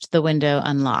had left the window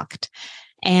unlocked.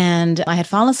 And I had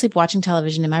fallen asleep watching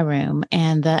television in my room.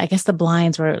 And I guess the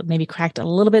blinds were maybe cracked a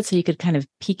little bit so you could kind of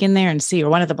peek in there and see, or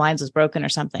one of the blinds was broken or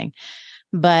something.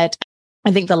 But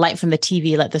I think the light from the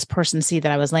TV let this person see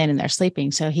that I was laying in there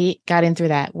sleeping. So he got in through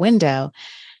that window.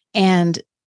 And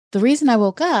the reason I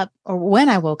woke up, or when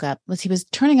I woke up, was he was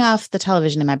turning off the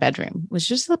television in my bedroom. It was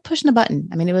just pushing a button.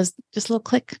 I mean, it was just a little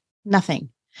click, nothing.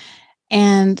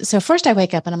 And so first I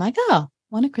wake up and I'm like, oh,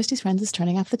 one of Christy's friends is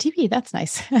turning off the TV. That's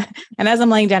nice. And as I'm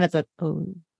laying down, it's a,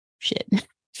 oh shit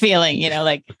feeling,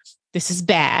 like this is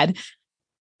bad.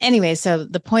 Anyway, so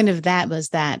the point of that was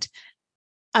that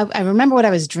I remember what I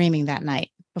was dreaming that night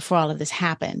before all of this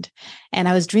happened. And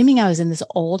I was dreaming I was in this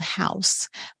old house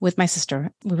with my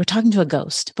sister. We were talking to a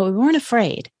ghost, but we weren't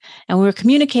afraid. And we were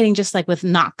communicating just like with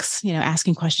knocks,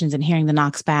 asking questions and hearing the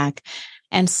knocks back.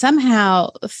 And somehow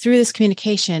through this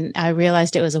communication, I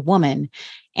realized it was a woman.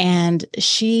 And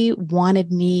she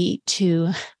wanted me to,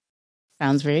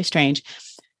 sounds very strange,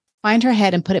 find her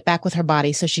head and put it back with her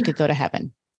body so she could go to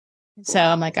heaven. So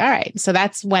I'm like, all right. So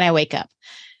that's when I wake up.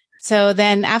 So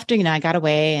then after, I got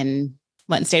away and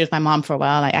went and stayed with my mom for a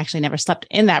while. I actually never slept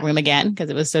in that room again because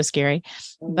it was so scary.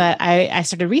 But I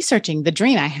started researching the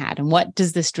dream I had and what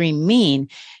does this dream mean?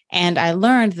 And I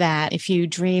learned that if you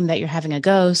dream that you're having a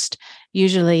ghost,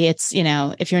 usually it's,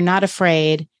 if you're not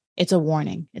afraid, it's a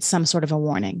warning. It's some sort of a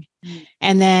warning.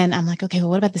 And then I'm like, okay, well,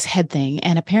 what about this head thing?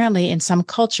 And apparently in some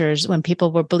cultures, when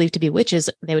people were believed to be witches,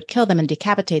 they would kill them and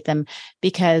decapitate them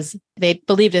because they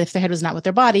believed that if their head was not with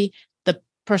their body, the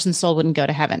person's soul wouldn't go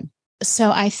to heaven.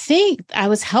 So I think I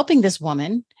was helping this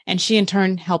woman, and she in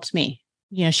turn helped me.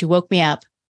 She woke me up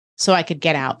so I could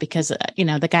get out because,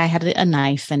 the guy had a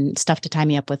knife and stuff to tie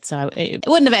me up with. So it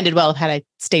wouldn't have ended well had I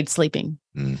stayed sleeping.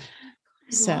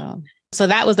 So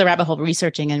that was the rabbit hole,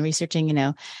 researching,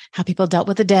 how people dealt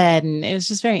with the dead. And it was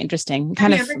just very interesting.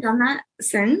 Have you ever done that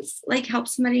since? Like help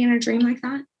somebody in a dream like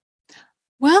that?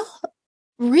 Well,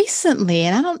 recently,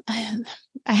 and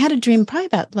I had a dream probably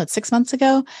about 6 months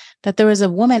ago that there was a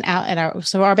woman out at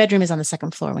so our bedroom is on the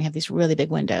second floor and we have these really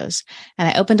big windows, and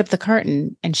I opened up the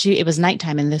curtain and it was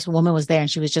nighttime and this woman was there and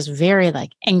she was just very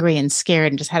angry and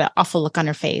scared and just had an awful look on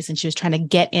her face. And she was trying to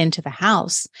get into the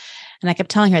house. And I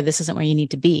kept telling her, this isn't where you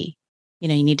need to be. You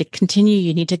need to continue.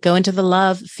 You need to go into the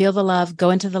love, feel the love,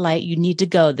 go into the light. You need to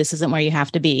go. This isn't where you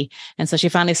have to be. And so she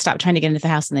finally stopped trying to get into the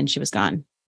house and then she was gone.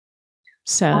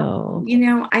 So,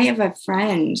 I have a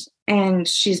friend and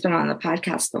she's been on the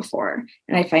podcast before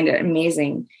and I find it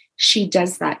amazing. She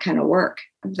does that kind of work.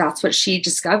 That's what she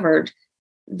discovered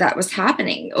that was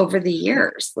happening over the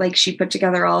years. Like she put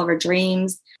together all of her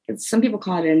dreams. Some people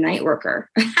call it a night worker.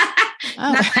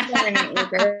 Oh.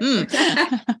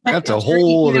 That's a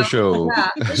whole other show. Yeah,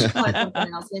 we should call it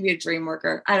something else. Maybe a dream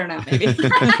worker. I don't know. Maybe.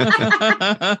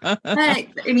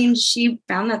 But she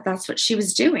found that that's what she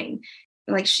was doing.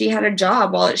 Like she had a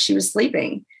job while she was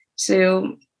sleeping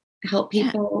to help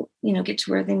people, get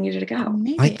to where they needed to go.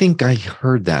 Maybe. I think I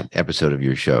heard that episode of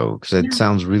your show because it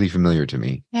sounds really familiar to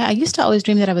me. Yeah, I used to always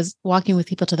dream that I was walking with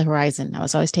people to the horizon. I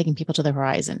was always taking people to the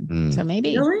horizon. So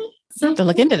maybe I have to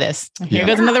look into this. Here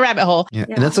goes another rabbit hole. Yeah.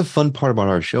 And that's a fun part about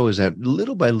our show is that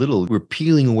little by little, we're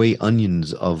peeling away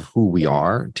onions of who we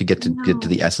are to get to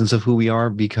the essence of who we are,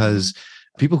 because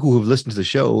people who have listened to the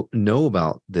show know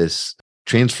about this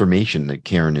transformation that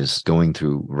Karen is going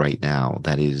through right now.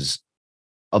 That is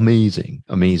amazing.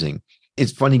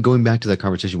 It's funny going back to that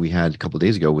conversation we had a couple of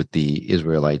days ago with the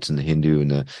Israelites and the Hindu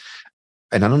and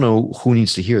I don't know who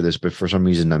needs to hear this, but for some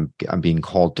reason I'm being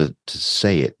called to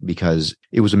say it because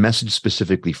it was a message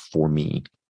specifically for me.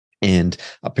 And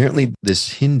apparently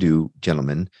this Hindu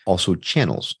gentleman also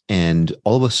channels. And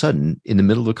all of a sudden, in the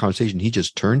middle of the conversation, he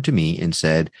just turned to me and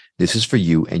said, "This is for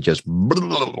you," and just,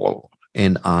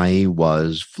 and I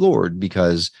was floored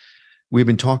because we've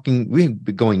been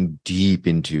going deep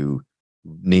into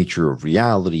nature of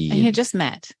reality. And you just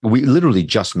met. We literally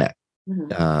just met.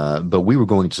 Mm-hmm. But we were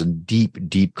going into some deep,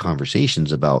 deep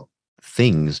conversations about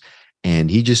things.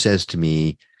 And he just says to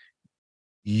me,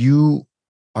 "You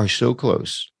are so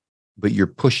close, but you're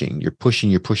pushing. You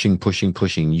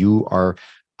are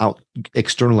out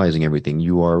externalizing everything.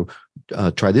 You are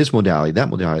try this modality, that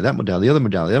modality, the other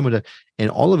modality,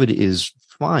 and all of it is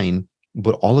fine,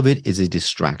 but all of it is a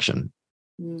distraction."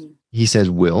 Mm-hmm. He says,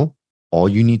 "Will, all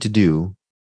you need to do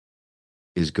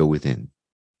is go within.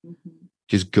 Mm-hmm.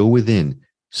 Just go within,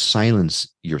 silence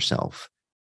yourself.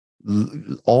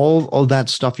 All that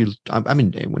stuff I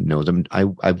mean, anyone knows.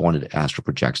 I've wanted to astral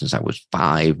project since I was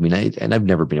 5. I mean, and I've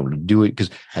never been able to do it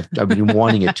because I've been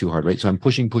wanting it too hard, right? So I'm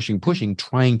pushing,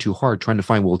 trying too hard, trying to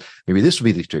find, well, maybe this will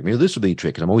be the trick, maybe this will be the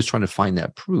trick, and I'm always trying to find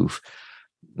that proof.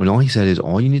 When all he said is,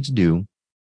 all you need to do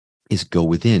is go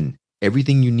within.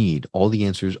 Everything you need, all the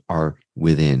answers are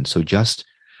within. So just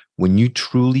when you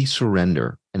truly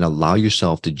surrender and allow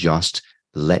yourself to just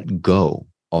let go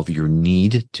of your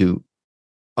need to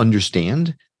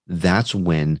understand, that's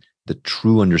when the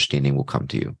true understanding will come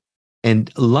to you."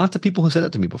 And lots of people have said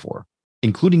that to me before,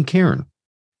 including Karen.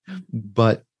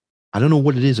 But I don't know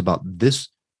what it is about this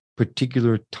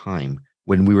particular time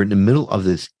when we were in the middle of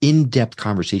this in-depth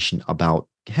conversation about,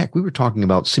 heck, we were talking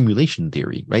about simulation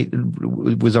theory, right?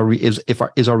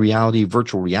 Is our reality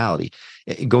virtual reality?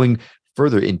 Going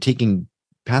further and taking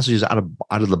passages out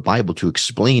of the Bible to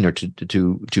explain or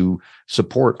to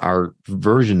support our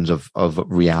versions of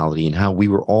reality, and how we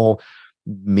were all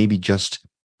maybe just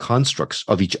constructs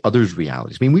of each other's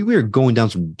realities. I mean, we were going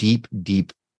down some deep,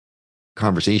 deep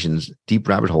conversations, deep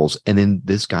rabbit holes, and then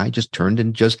this guy just turned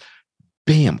and just,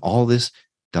 bam, all this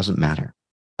doesn't matter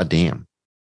a damn.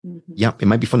 Mm-hmm. Yeah, it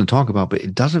might be fun to talk about, but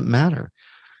it doesn't matter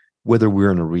whether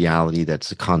we're in a reality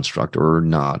that's a construct or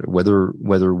not,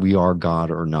 whether we are God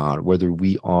or not, whether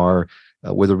we are,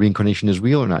 whether reincarnation is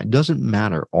real or not. It doesn't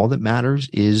matter. All that matters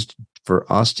is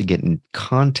for us to get in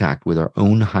contact with our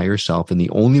own higher self. And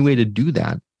the only way to do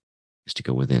that is to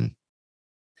go within.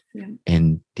 Yeah.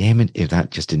 And damn it, if that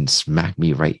just didn't smack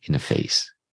me right in the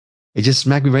face. It just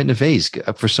smacked me right in the face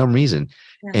for some reason.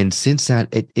 Yeah. And since that,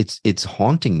 it's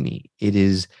haunting me. It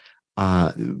is,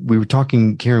 Karen, we were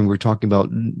talking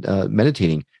about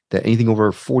meditating, that anything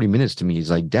over 40 minutes to me is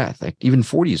like death. Like even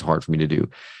 40 is hard for me to do.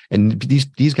 And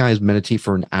these guys meditate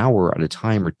for an hour at a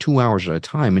time or 2 hours at a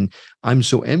time. And I'm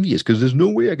so envious because there's no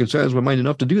way I can silence my mind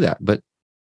enough to do that. But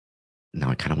now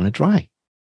I kind of want to try.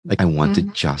 Like I want to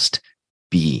just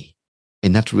be.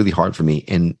 And that's really hard for me.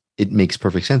 And it makes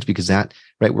perfect sense because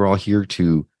we're all here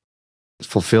to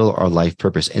fulfill our life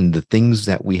purpose. And the things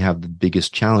that we have the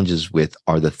biggest challenges with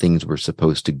are the things we're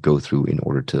supposed to go through in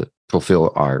order to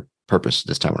fulfill our purpose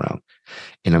this time around.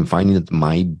 And I'm finding that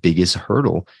my biggest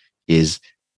hurdle is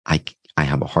I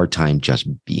have a hard time just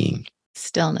being.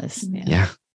 Stillness.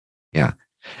 Yeah.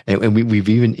 And we've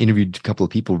even interviewed a couple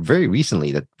of people very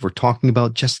recently that were talking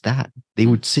about just that. They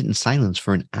would sit in silence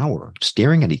for an hour,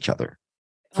 staring at each other.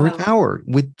 For an hour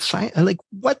with like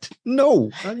what?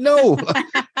 No.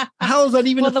 How is that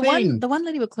even a thing? The one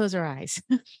lady would close her eyes.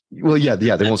 Well, yeah,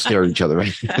 they won't stare at each other,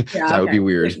 right? That would be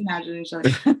weird. Imagine each other.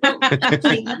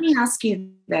 Let me ask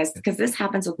you this, because this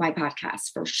happens with my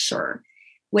podcast for sure.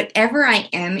 Whatever I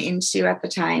am into at the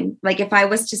time, like if I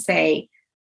was to say,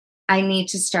 I need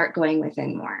to start going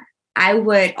within more, I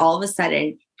would all of a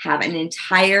sudden have an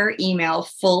entire email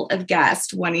full of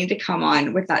guests wanting to come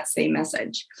on with that same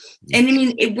message. And I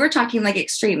mean, we're talking like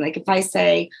extreme. Like if I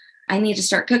say I need to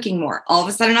start cooking more, all of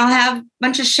a sudden I'll have a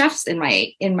bunch of chefs in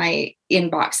my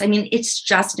inbox. I mean, it's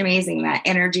just amazing, that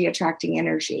energy attracting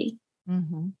energy.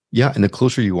 Mm-hmm. Yeah. And the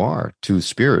closer you are to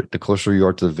spirit, the closer you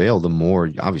are to the veil, the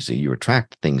more obviously you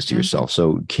attract things to yourself.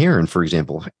 So Karen, for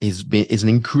example, is an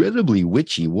incredibly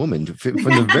witchy woman. From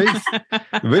the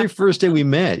very first day we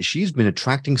met, she's been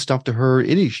attracting stuff to her.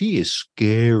 She is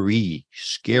scary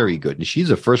good. And she's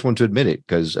the first one to admit it,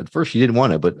 because at first she didn't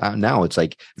want it, but now it's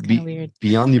like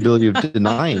beyond the ability of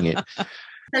denying it.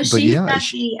 So she's got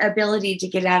the ability to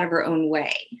get out of her own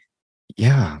way.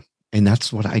 Yeah. And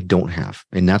that's what I don't have.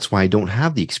 And that's why I don't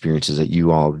have the experiences that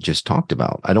you all just talked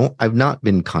about. I've not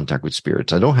been in contact with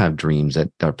spirits. I don't have dreams that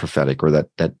are prophetic or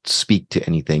that speak to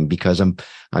anything, because I'm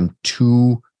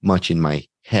too much in my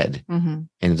head. Mm-hmm.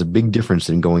 And it's a big difference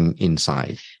than going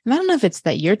inside. And I don't know if it's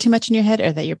that you're too much in your head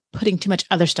or that you're putting too much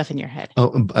other stuff in your head.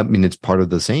 Oh, I mean, it's part of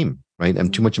the same, right? I'm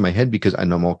too much in my head because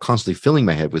I'm all constantly filling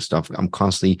my head with stuff. I'm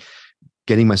constantly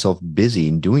getting myself busy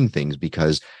and doing things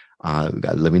because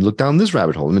let me look down this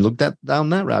rabbit hole. Let me look down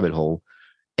that rabbit hole.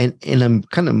 And I'm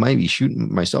kind of might be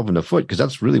shooting myself in the foot because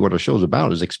that's really what our show is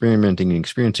about, is experimenting and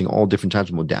experiencing all different types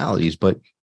of modalities. But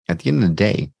at the end of the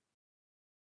day,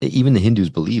 even the Hindus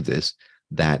believe this,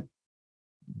 that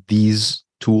these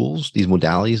tools, these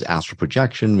modalities, astral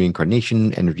projection,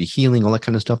 reincarnation, energy healing, all that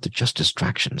kind of stuff, they're just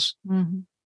distractions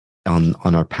on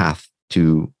our path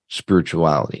to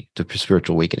spirituality, to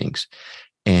spiritual awakenings.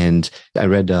 And I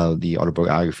read the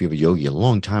autobiography of a yogi a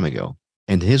long time ago.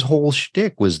 And his whole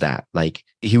shtick was that, like,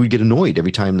 he would get annoyed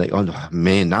every time, like, oh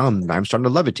man, now I'm starting to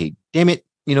levitate. Damn it.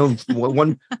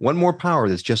 One more power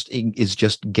is just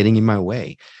getting in my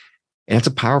way. And that's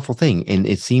a powerful thing. And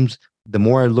it seems the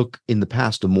more I look in the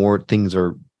past, the more things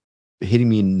are hitting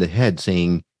me in the head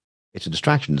saying, it's a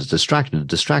distraction, it's a distraction, it's a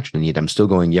distraction. And yet I'm still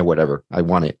going, yeah, whatever, I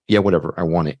want it. Yeah, whatever, I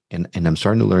want it. And I'm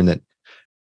starting to learn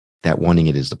that wanting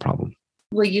it is the problem.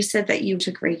 Well, you said that you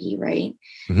took Reiki, right?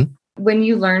 Mm-hmm. When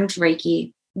you learned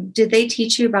Reiki, did they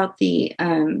teach you about the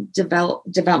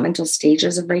developmental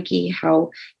stages of Reiki?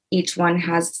 How each one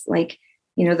has, like,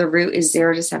 the root is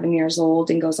 0 to 7 years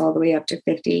old and goes all the way up to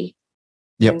 50.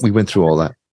 Yep, we went through all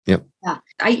that. Yep. Yeah,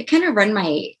 I kind of run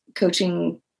my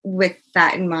coaching with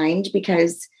that in mind,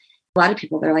 because a lot of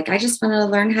people, they're like, I just want to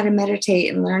learn how to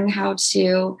meditate and learn how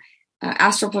to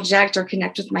astral project or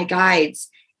connect with my guides.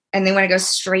 And they want to go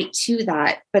straight to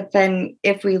that. But then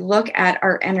if we look at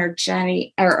our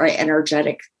energy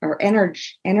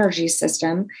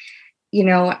system,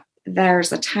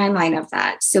 there's a timeline of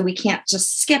that. So we can't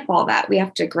just skip all that. We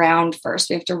have to ground first.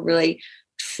 We have to really,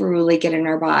 truly get in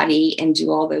our body and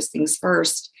do all those things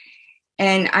first.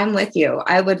 And I'm with you.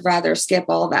 I would rather skip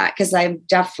all that, because I'm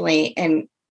definitely an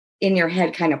in your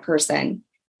head kind of person.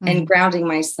 And grounding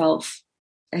myself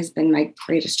has been my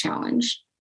greatest challenge.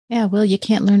 Yeah, well, you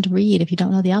can't learn to read if you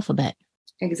don't know the alphabet.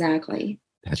 Exactly.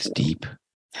 That's deep.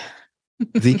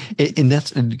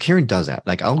 And Karen does that.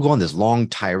 Like, I'll go on this long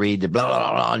tirade, blah,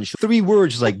 blah, blah, and 3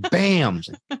 words, like, bam.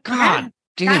 God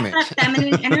damn it. That's that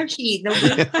feminine energy. The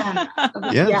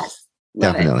wisdom. Yes.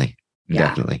 Definitely. Yeah.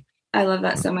 Definitely. I love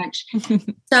that so much.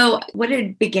 So what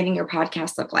did beginning your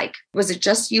podcast look like? Was it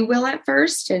just you, Will, at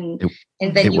first? And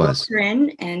then you roped her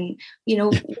in? And,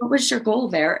 what was your goal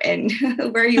there? And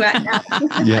where are you at now?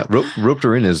 Yeah, roped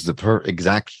her in is the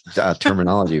exact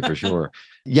terminology for sure.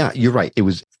 Yeah, you're right. It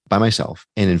was by myself.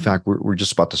 And in fact, we're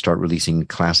just about to start releasing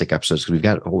classic episodes, because we've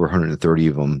got over 130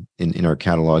 of them in our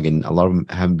catalog. And a lot of them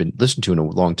haven't been listened to in a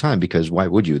long time, because why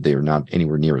would you? They are not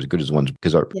anywhere near as good as the ones,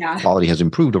 because our quality has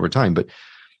improved over time. But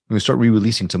we start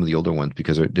re-releasing some of the older ones,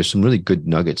 because there's some really good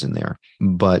nuggets in there.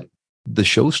 But the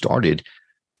show started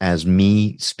as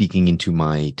me speaking into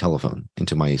my telephone,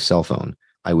 into my cell phone.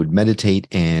 I would meditate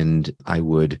and I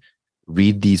would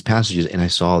read these passages. And I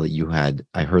saw that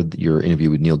I heard your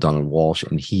interview with Neil Donald Walsh,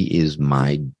 and he is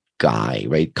my guy,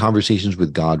 right? Conversations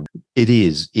with God. It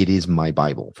is my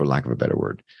Bible, for lack of a better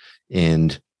word.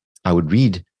 And I would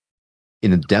read in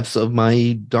the depths of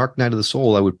my dark night of the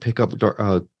soul. I would pick up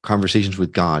conversations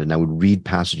with God, and I would read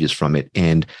passages from it.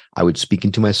 And I would speak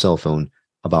into my cell phone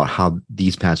about how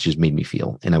these passages made me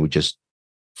feel. And I would just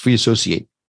free associate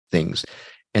things.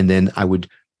 And then I would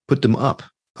put them up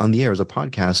on the air as a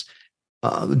podcast.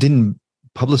 Didn't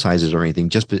publicize it or anything,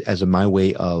 just as my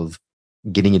way of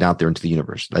getting it out there into the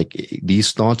universe. Like,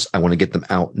 these thoughts, I want to get them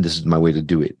out, and this is my way to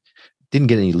do it. Didn't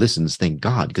get any listens, thank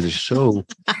God, because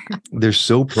they're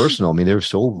so personal. I mean, they're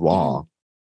so raw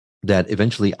that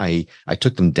eventually I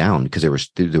took them down, because they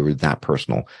were that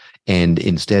personal. And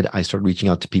instead, I started reaching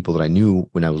out to people that I knew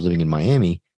when I was living in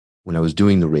Miami, when I was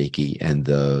doing the Reiki and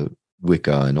the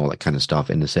Wicca and all that kind of stuff.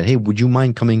 And they said, hey, would you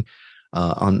mind coming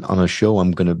on a show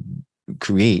I'm going to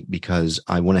create, because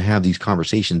I want to have these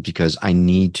conversations, because I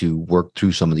need to work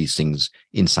through some of these things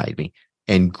inside me.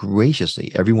 And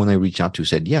graciously, everyone I reached out to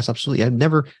said, yes, absolutely.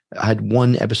 I had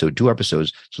 1 episode, 2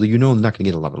 episodes. So, I'm not going to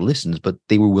get a lot of listens, but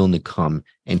they were willing to come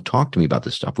and talk to me about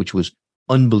this stuff, which was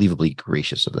unbelievably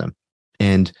gracious of them.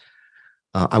 And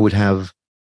I would have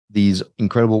these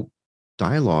incredible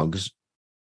dialogues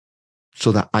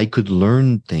so that I could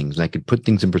learn things. And I could put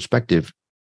things in perspective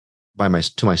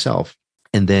to myself.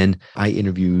 And then I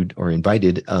interviewed or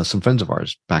invited some friends of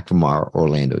ours back from our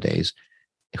Orlando days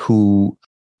who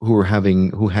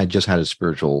had just had a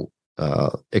spiritual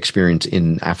experience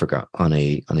in Africa on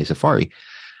a safari.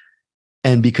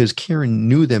 And because Karen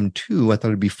knew them too, I thought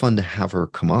it'd be fun to have her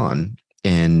come on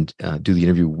and do the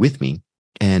interview with me.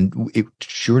 And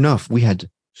sure enough, we had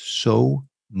so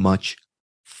much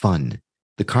fun.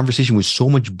 the conversation was so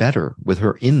much better with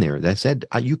her in there. That said,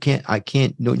 I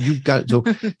can't, no, you've got, so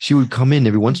she would come in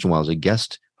every once in a while as a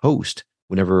guest host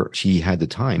whenever she had the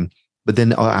time. But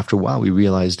then after a while, we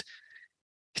realized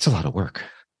it's a lot of work.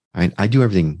 I do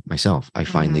everything myself. I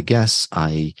find the guests.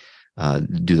 I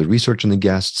do the research on the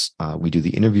guests. We do the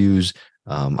interviews.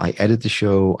 I edit the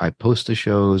show. I post the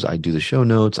shows. I do the show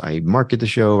notes. I market the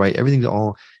show, right? Everything's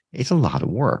it's a lot of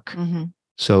work.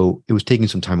 So it was taking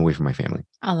some time away from my family.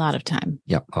 A lot of time.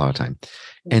 Yeah, a lot of time.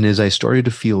 And as I started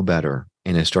to feel better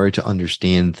and I started to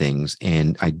understand things,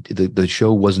 and the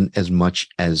show wasn't as much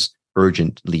as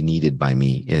urgently needed by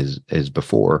me as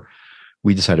before,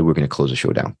 we decided we're going to close the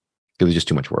show down. It was just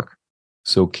too much work.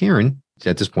 So Karen,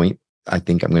 at this point, I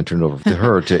think I'm going to turn it over to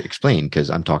her to explain, because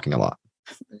I'm talking a lot.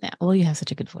 Yeah, well, you have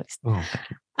such a good voice. Oh, thank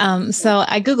you. So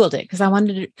I Googled it because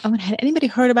had anybody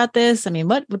heard about this? I mean,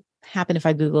 what would happen if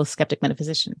I Google skeptic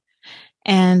metaphysician?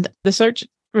 And the search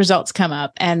results come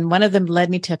up, and one of them led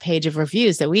me to a page of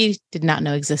reviews that we did not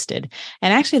know existed.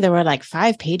 And actually there were like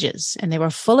 5 pages, and they were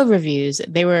full of reviews.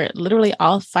 They were literally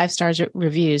all 5-star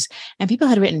reviews, and people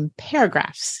had written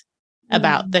paragraphs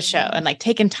about the show and like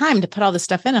taken time to put all this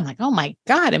stuff in. I'm like, oh my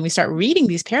God. And we start reading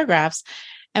these paragraphs.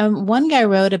 And one guy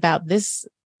wrote about this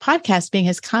podcast being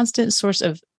his constant source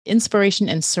of inspiration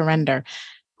and surrender.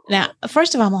 Now,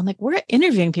 first of all, I'm like, we're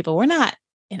interviewing people. We're not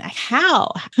in a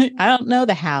how. I don't know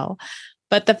the how,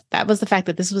 but that was the fact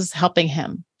that this was helping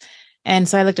him. And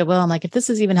so I looked at Will. I'm like, if this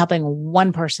is even helping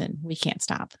one person, we can't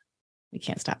stop. We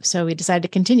can't stop. So we decided to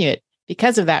continue it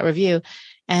because of that review.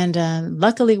 And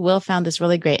luckily, Will found this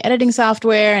really great editing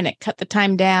software, and it cut the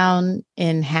time down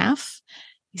in half.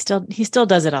 He still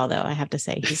does it all, though, I have to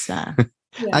say. He's I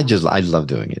love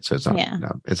doing it. So it's not,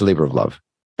 it's a labor of love.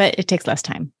 But it takes less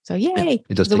time. So yay. Yeah,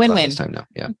 it does the take win-win. less time now.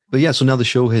 Yeah. But yeah, so now the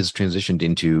show has transitioned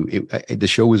into the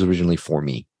show was originally for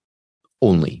me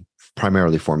only,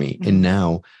 primarily for me. And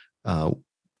now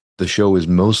the show is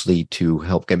mostly to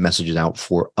help get messages out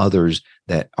for others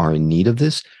that are in need of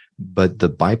this. But the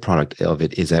byproduct of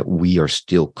it is that we are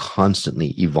still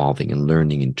constantly evolving and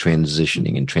learning and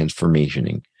transitioning and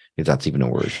transformationing, if that's even a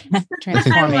word.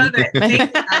 Transforming. I love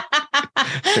it.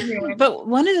 But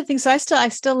one of the things, so I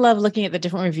still love looking at the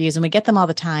different reviews, and we get them all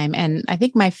the time. And I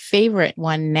think my favorite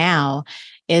one now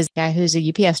is a guy who's a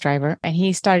UPS driver, and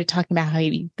he started talking about how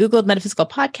he Googled metaphysical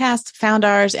podcasts, found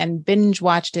ours, and binge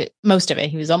watched it, most of it.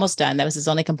 He was almost done. That was his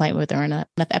only complaint with there were enough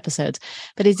episodes.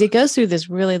 But as he goes through this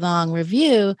really long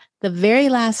review, the very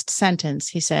last sentence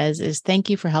he says is, "Thank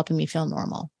you for helping me feel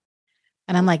normal."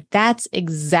 And I'm like, that's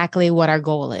exactly what our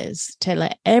goal is, to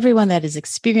let everyone that is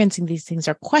experiencing these things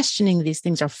or questioning these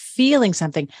things or feeling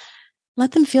something,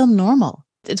 let them feel normal.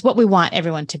 It's what we want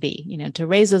everyone to be, to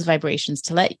raise those vibrations,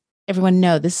 to let everyone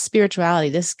know this spirituality,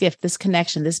 this gift, this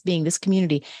connection, this being, this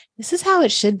community, this is how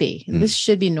it should be. This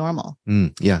should be normal.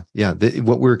 Yeah.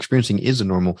 What we're experiencing is a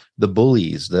normal. The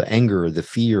bullies, the anger, the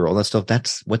fear, all that stuff,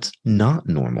 that's what's not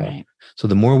normal. Right. So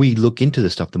the more we look into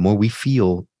this stuff, the more we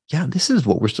feel, yeah, this is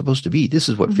what we're supposed to be. This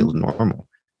is what feels normal,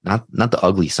 not the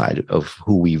ugly side of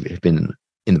who we've been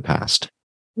in the past.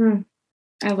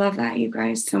 I love that, you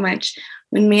guys, so much.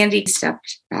 When Mandy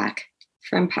stepped back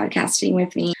from podcasting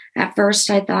with me, at first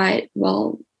I thought,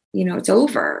 well, it's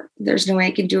over. There's no way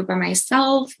I can do it by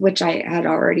myself, which I had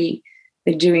already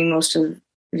been doing most of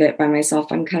it by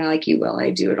myself. I'm kind of like you, Will.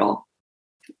 I do it all.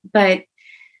 But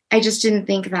I just didn't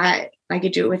think that I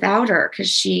could do it without her, because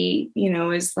she,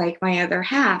 is like my other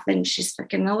half, and she's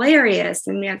freaking hilarious,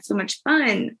 and we had so much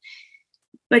fun.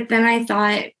 But then I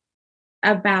thought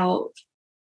about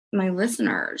my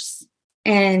listeners,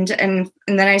 and then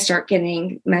I start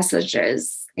getting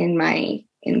messages in my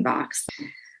inbox,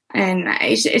 and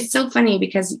it's so funny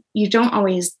because you don't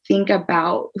always think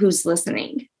about who's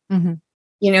listening.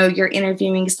 You're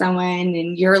interviewing someone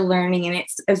and you're learning, and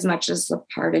it's as much as a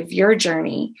part of your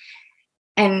journey.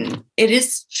 And it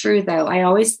is true, though. I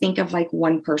always think of like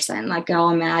one person, like I'll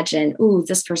imagine, ooh,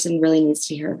 this person really needs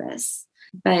to hear this.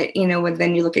 But, when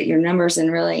then you look at your numbers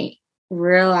and really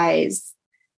realize,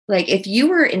 like, if you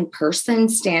were in person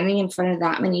standing in front of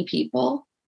that many people,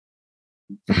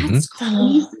 that's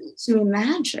crazy to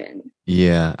imagine.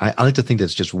 Yeah. I like to think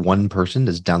that's just one person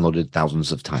that's downloaded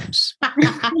thousands of times.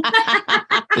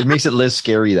 It makes it less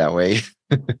scary that way.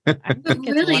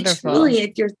 Really, truly,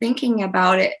 if you're thinking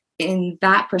about it in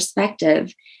that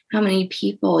perspective, how many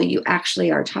people you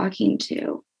actually are talking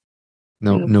to.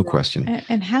 No question.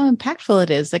 And how impactful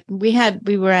it is. Like we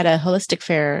were at a holistic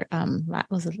fair,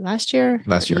 was it last year?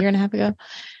 A year and a half ago.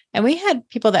 And we had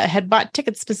people that had bought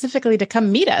tickets specifically to come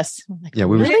meet us. Like, yeah,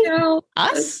 we were really?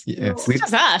 Us? Yeah,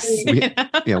 Just us.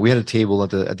 we had a table at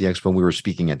the expo. And we were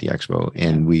speaking at the expo,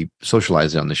 and we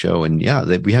socialized it on the show. And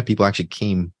we had people actually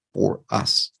came for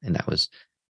us, and that was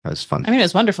fun. I mean, it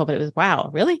was wonderful, but it was wow,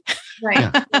 really?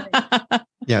 Right.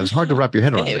 Yeah, it was hard to wrap your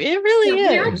head around it. It really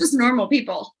is. We are just normal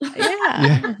people.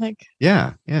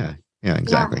 Yeah. Yeah,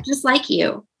 exactly. Yeah, just like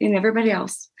you and everybody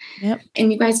else. Yep.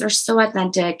 And you guys are so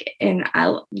authentic. And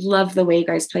I love the way you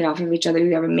guys play off of each other.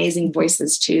 You have amazing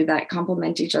voices too that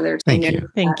complement each other. Thank you.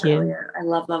 Thank you. Earlier. I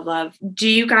love. Do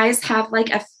you guys have like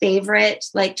a favorite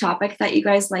like topic that you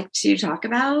guys like to talk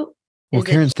about? Well,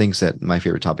 Karen thinks that my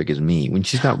favorite topic is me, when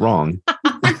she's not wrong.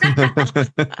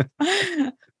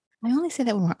 I only say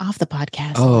that when we're off the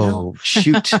podcast. Oh,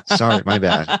 shoot. Sorry, my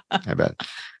bad.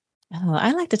 Oh,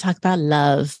 I like to talk about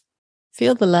love.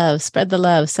 Feel the love, spread the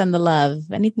love, send the love,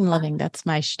 anything loving. That's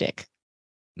my shtick.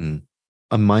 On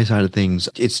my side of things,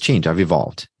 it's changed. I've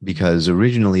evolved, because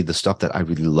originally the stuff that I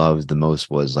really loved the most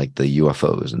was like the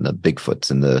UFOs and the Bigfoots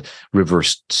and the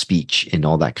reverse speech and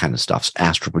all that kind of stuff,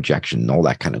 astral projection, all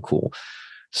that kind of cool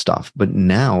stuff. But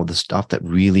now the stuff that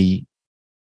really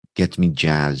gets me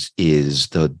jazzed is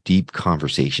the deep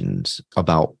conversations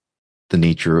about the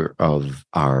nature of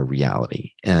our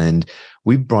reality. And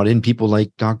we've brought in people like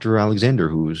Dr. Alexander,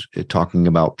 who's talking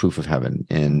about proof of heaven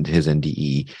and his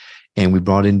NDE. And we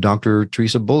brought in Dr.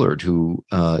 Teresa Bullard, who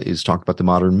is talking about the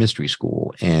modern mystery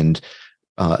school. And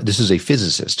this is a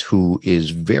physicist who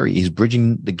is he's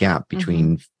bridging the gap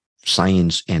between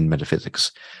science and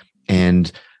metaphysics.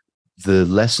 And the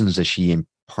lessons that she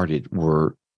imparted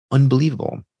were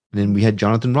unbelievable. And then we had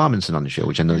Jonathan Robinson on the show,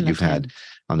 which I know that you've had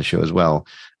on the show as well,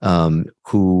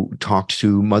 who talked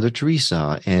to Mother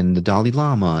Teresa and the Dalai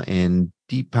Lama and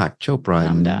Deepak Chopra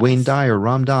and Wayne Dyer,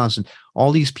 Ram Dass, and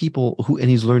all these people and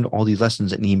he's learned all these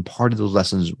lessons, and he imparted those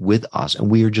lessons with us.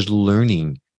 And we are just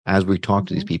learning as we talk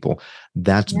to these people.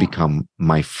 That's become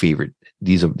my favorite.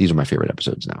 These are my favorite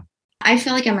episodes now. I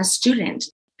feel like I'm a student.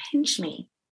 Pinch me.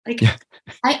 Like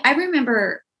I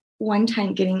remember one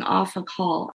time getting off a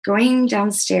call, going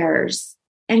downstairs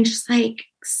and just like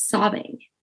sobbing.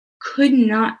 Could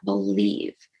not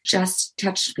believe, just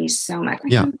touched me so much.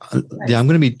 I'm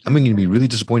going to be really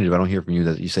disappointed if I don't hear from you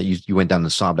that you said you went down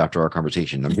and sobbed after our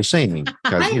conversation. I'm just saying.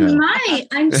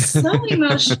 I'm so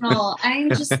emotional. I'm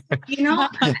just,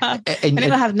 and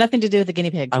it'll have nothing to do with the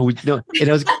guinea pig.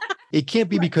 It can't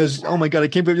be because, oh my God, I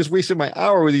can't believe I just wasted my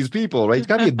hour with these people, right? It's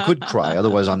got to be a good cry.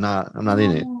 Otherwise I'm not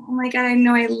in it. Oh my God. I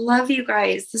know. I love you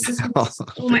guys. This is so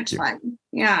much fun.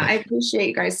 Yeah. I appreciate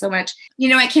you guys so much. You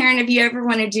know what, Karen, if you ever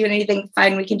want to do anything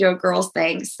fun, we can do a girls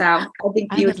thing. So I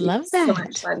think you would love that. So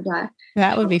much fun.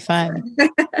 That would be fun.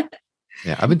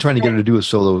 Yeah. I've been trying to get her to do a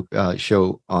solo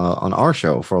show on our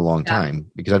show for a long time,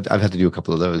 because I've had to do a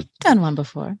couple of those. Done one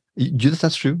before.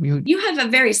 That's true. You have a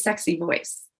very sexy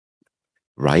voice.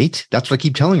 Right? That's what I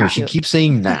keep telling her. She keeps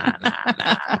saying, nah.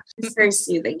 It's very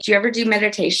soothing. Do you ever do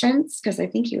meditations? Because I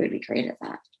think you would be great at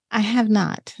that. I have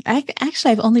not.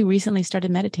 I've only recently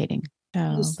started meditating.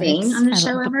 So, you sing on the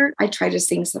show ever? I try to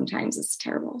sing sometimes. It's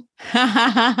terrible.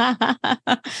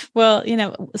 Well,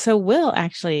 so Will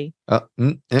actually has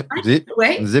a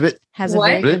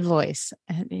very good voice.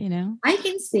 I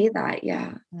can see that.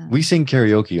 Yeah. We sing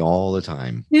karaoke all the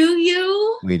time. Do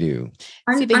you? We do.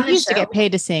 See, but you used to get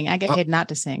paid to sing. I get paid not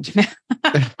to sing.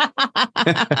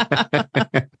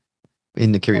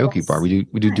 In the karaoke bar, we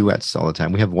do duets all the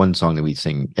time. We have one song that we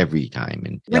sing every time.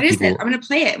 And what is it? I'm going to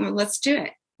play it. Let's do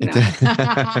it.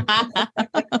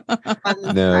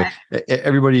 No,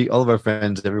 everybody, all of our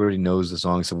friends, everybody knows the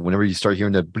song. So whenever you start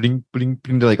hearing that bling, bling,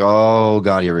 bling, they're like, oh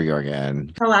God, here we go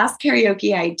again. The last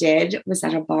karaoke I did was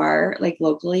at a bar, like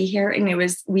locally here. And it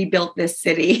was, We Built This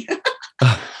City.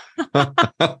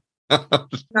 Not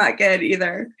good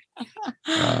either.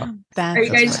 Are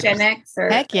you guys Gen X?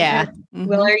 Heck yeah.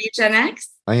 Will, are you Gen X?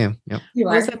 I am. Yep.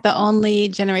 Was it the only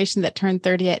generation that turned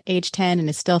 30 at age 10 and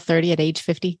is still 30 at age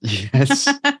 50? Yes,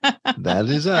 that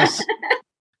is us.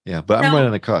 Yeah, but I'm right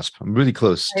on the cusp. I'm really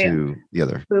close to the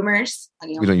other. Boomers.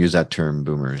 We don't use that term,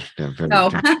 boomers. No.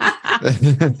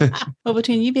 Well,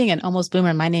 between you being an almost boomer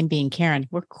and my name being Karen,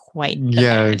 we're quite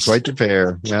quite the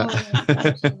pair. Yeah.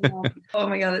 Oh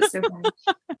my God, that's so funny.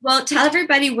 Well, tell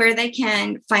everybody where they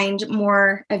can find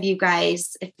more of you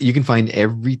guys. You can find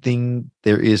everything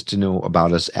there is to know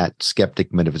about us at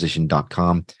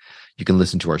skepticmetaphysician.com. You can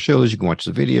listen to our shows. You can watch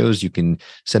the videos. You can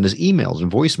send us emails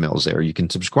and voicemails there. You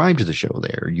can subscribe to the show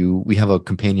there. We have a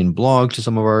companion blog to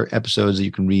some of our episodes that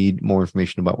you can read more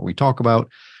information about what we talk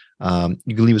about.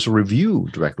 You can leave us a review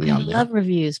directly on there. I love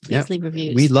reviews. Please leave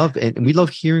reviews. We love it. And we love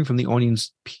hearing from the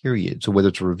audience, period. So whether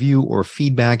it's a review or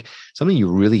feedback, something you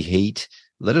really hate,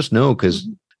 let us know, because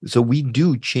so we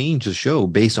do change the show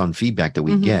based on feedback that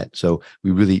we get. So we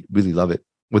really, really love it.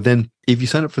 But then if you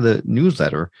sign up for the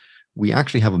newsletter, we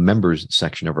actually have a members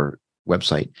section of our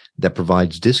website that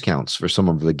provides discounts for some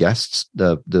of the guests,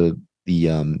 the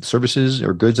services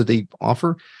or goods that they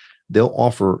offer. They'll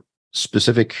offer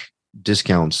specific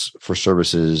discounts for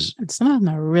services. And some of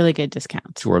them are really good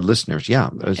discounts to our listeners. Yeah.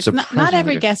 Not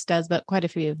every guest does, but quite a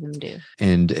few of them do.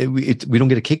 And we don't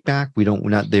get a kickback. We're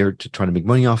not there to try to make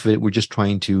money off of it. We're just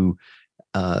trying to,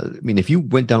 if you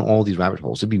went down all these rabbit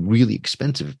holes, it'd be really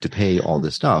expensive to pay all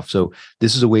this stuff. So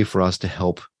this is a way for us to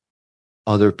help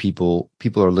other people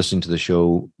are listening to the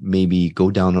show, maybe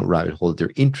go down a rabbit hole that they're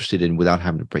interested in without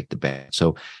having to break the bank.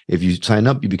 So if you sign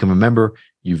up, you become a member,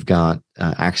 you've got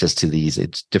access to these.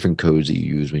 It's different codes that you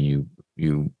use when you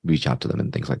reach out to them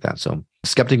and things like that. So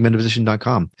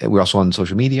skepticmetaphysician.com. We're also on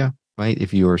social media, right?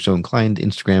 If you are so inclined,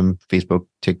 Instagram, Facebook,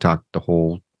 TikTok, the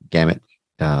whole gamut.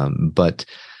 And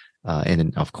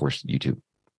then of course, YouTube.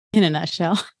 In a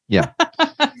nutshell. Yeah.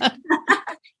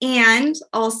 And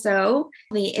also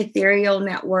the Ethereal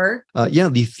Network.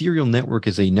 The Ethereal Network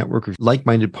is a network of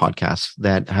like-minded podcasts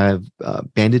that have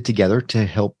banded together to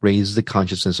help raise the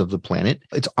consciousness of the planet.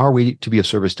 It's our way to be of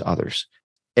service to others.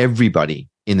 Everybody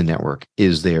in the network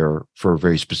is there for a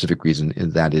very specific reason,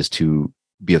 and that is to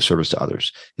be of service to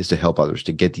others, is to help others,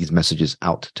 to get these messages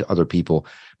out to other people,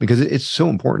 because it's so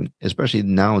important, especially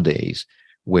nowadays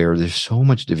where there's so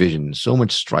much division, so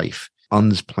much strife on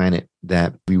this planet,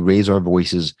 that we raise our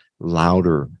voices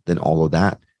louder than all of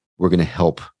that. We're going to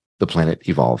help the planet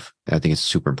evolve. And I think it's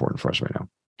super important for us right now.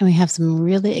 And we have some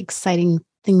really exciting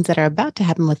things that are about to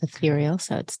happen with Ethereal.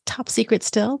 So it's top secret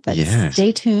still, but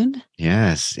stay tuned.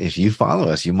 Yes. If you follow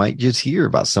us, you might just hear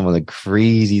about some of the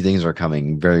crazy things that are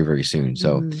coming very, very soon.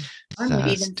 So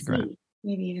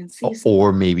maybe even see.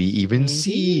 Or maybe even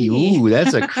see. Ooh,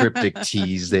 that's a cryptic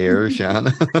tease there,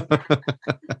 Shauna.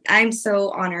 I'm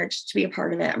so honored to be a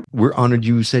part of it. We're honored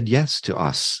you said yes to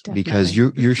us. Definitely. Because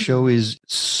your show is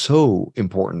so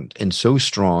important and so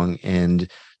strong. And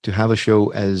to have a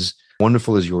show as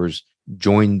wonderful as yours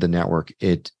join the network,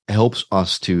 it helps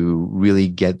us to really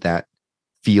get that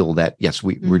feel that, yes,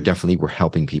 we're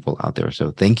helping people out there.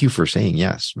 So thank you for saying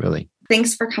yes, really.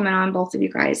 Thanks for coming on, both of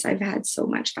you guys. I've had so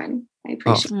much fun. I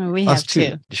appreciate it. We have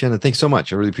too. Shannon, thanks so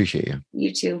much. I really appreciate you.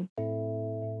 You too.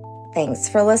 Thanks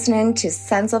for listening to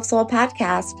Sense of Soul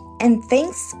podcast. And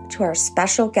thanks to our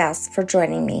special guests for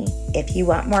joining me. If you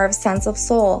want more of Sense of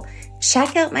Soul,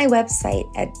 check out my website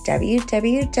at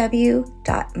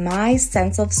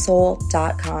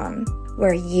www.mysenseofsoul.com,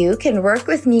 where you can work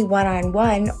with me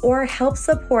one-on-one or help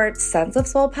support Sense of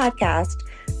Soul podcast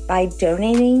by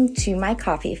donating to my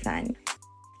coffee fund.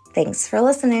 Thanks for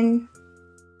listening.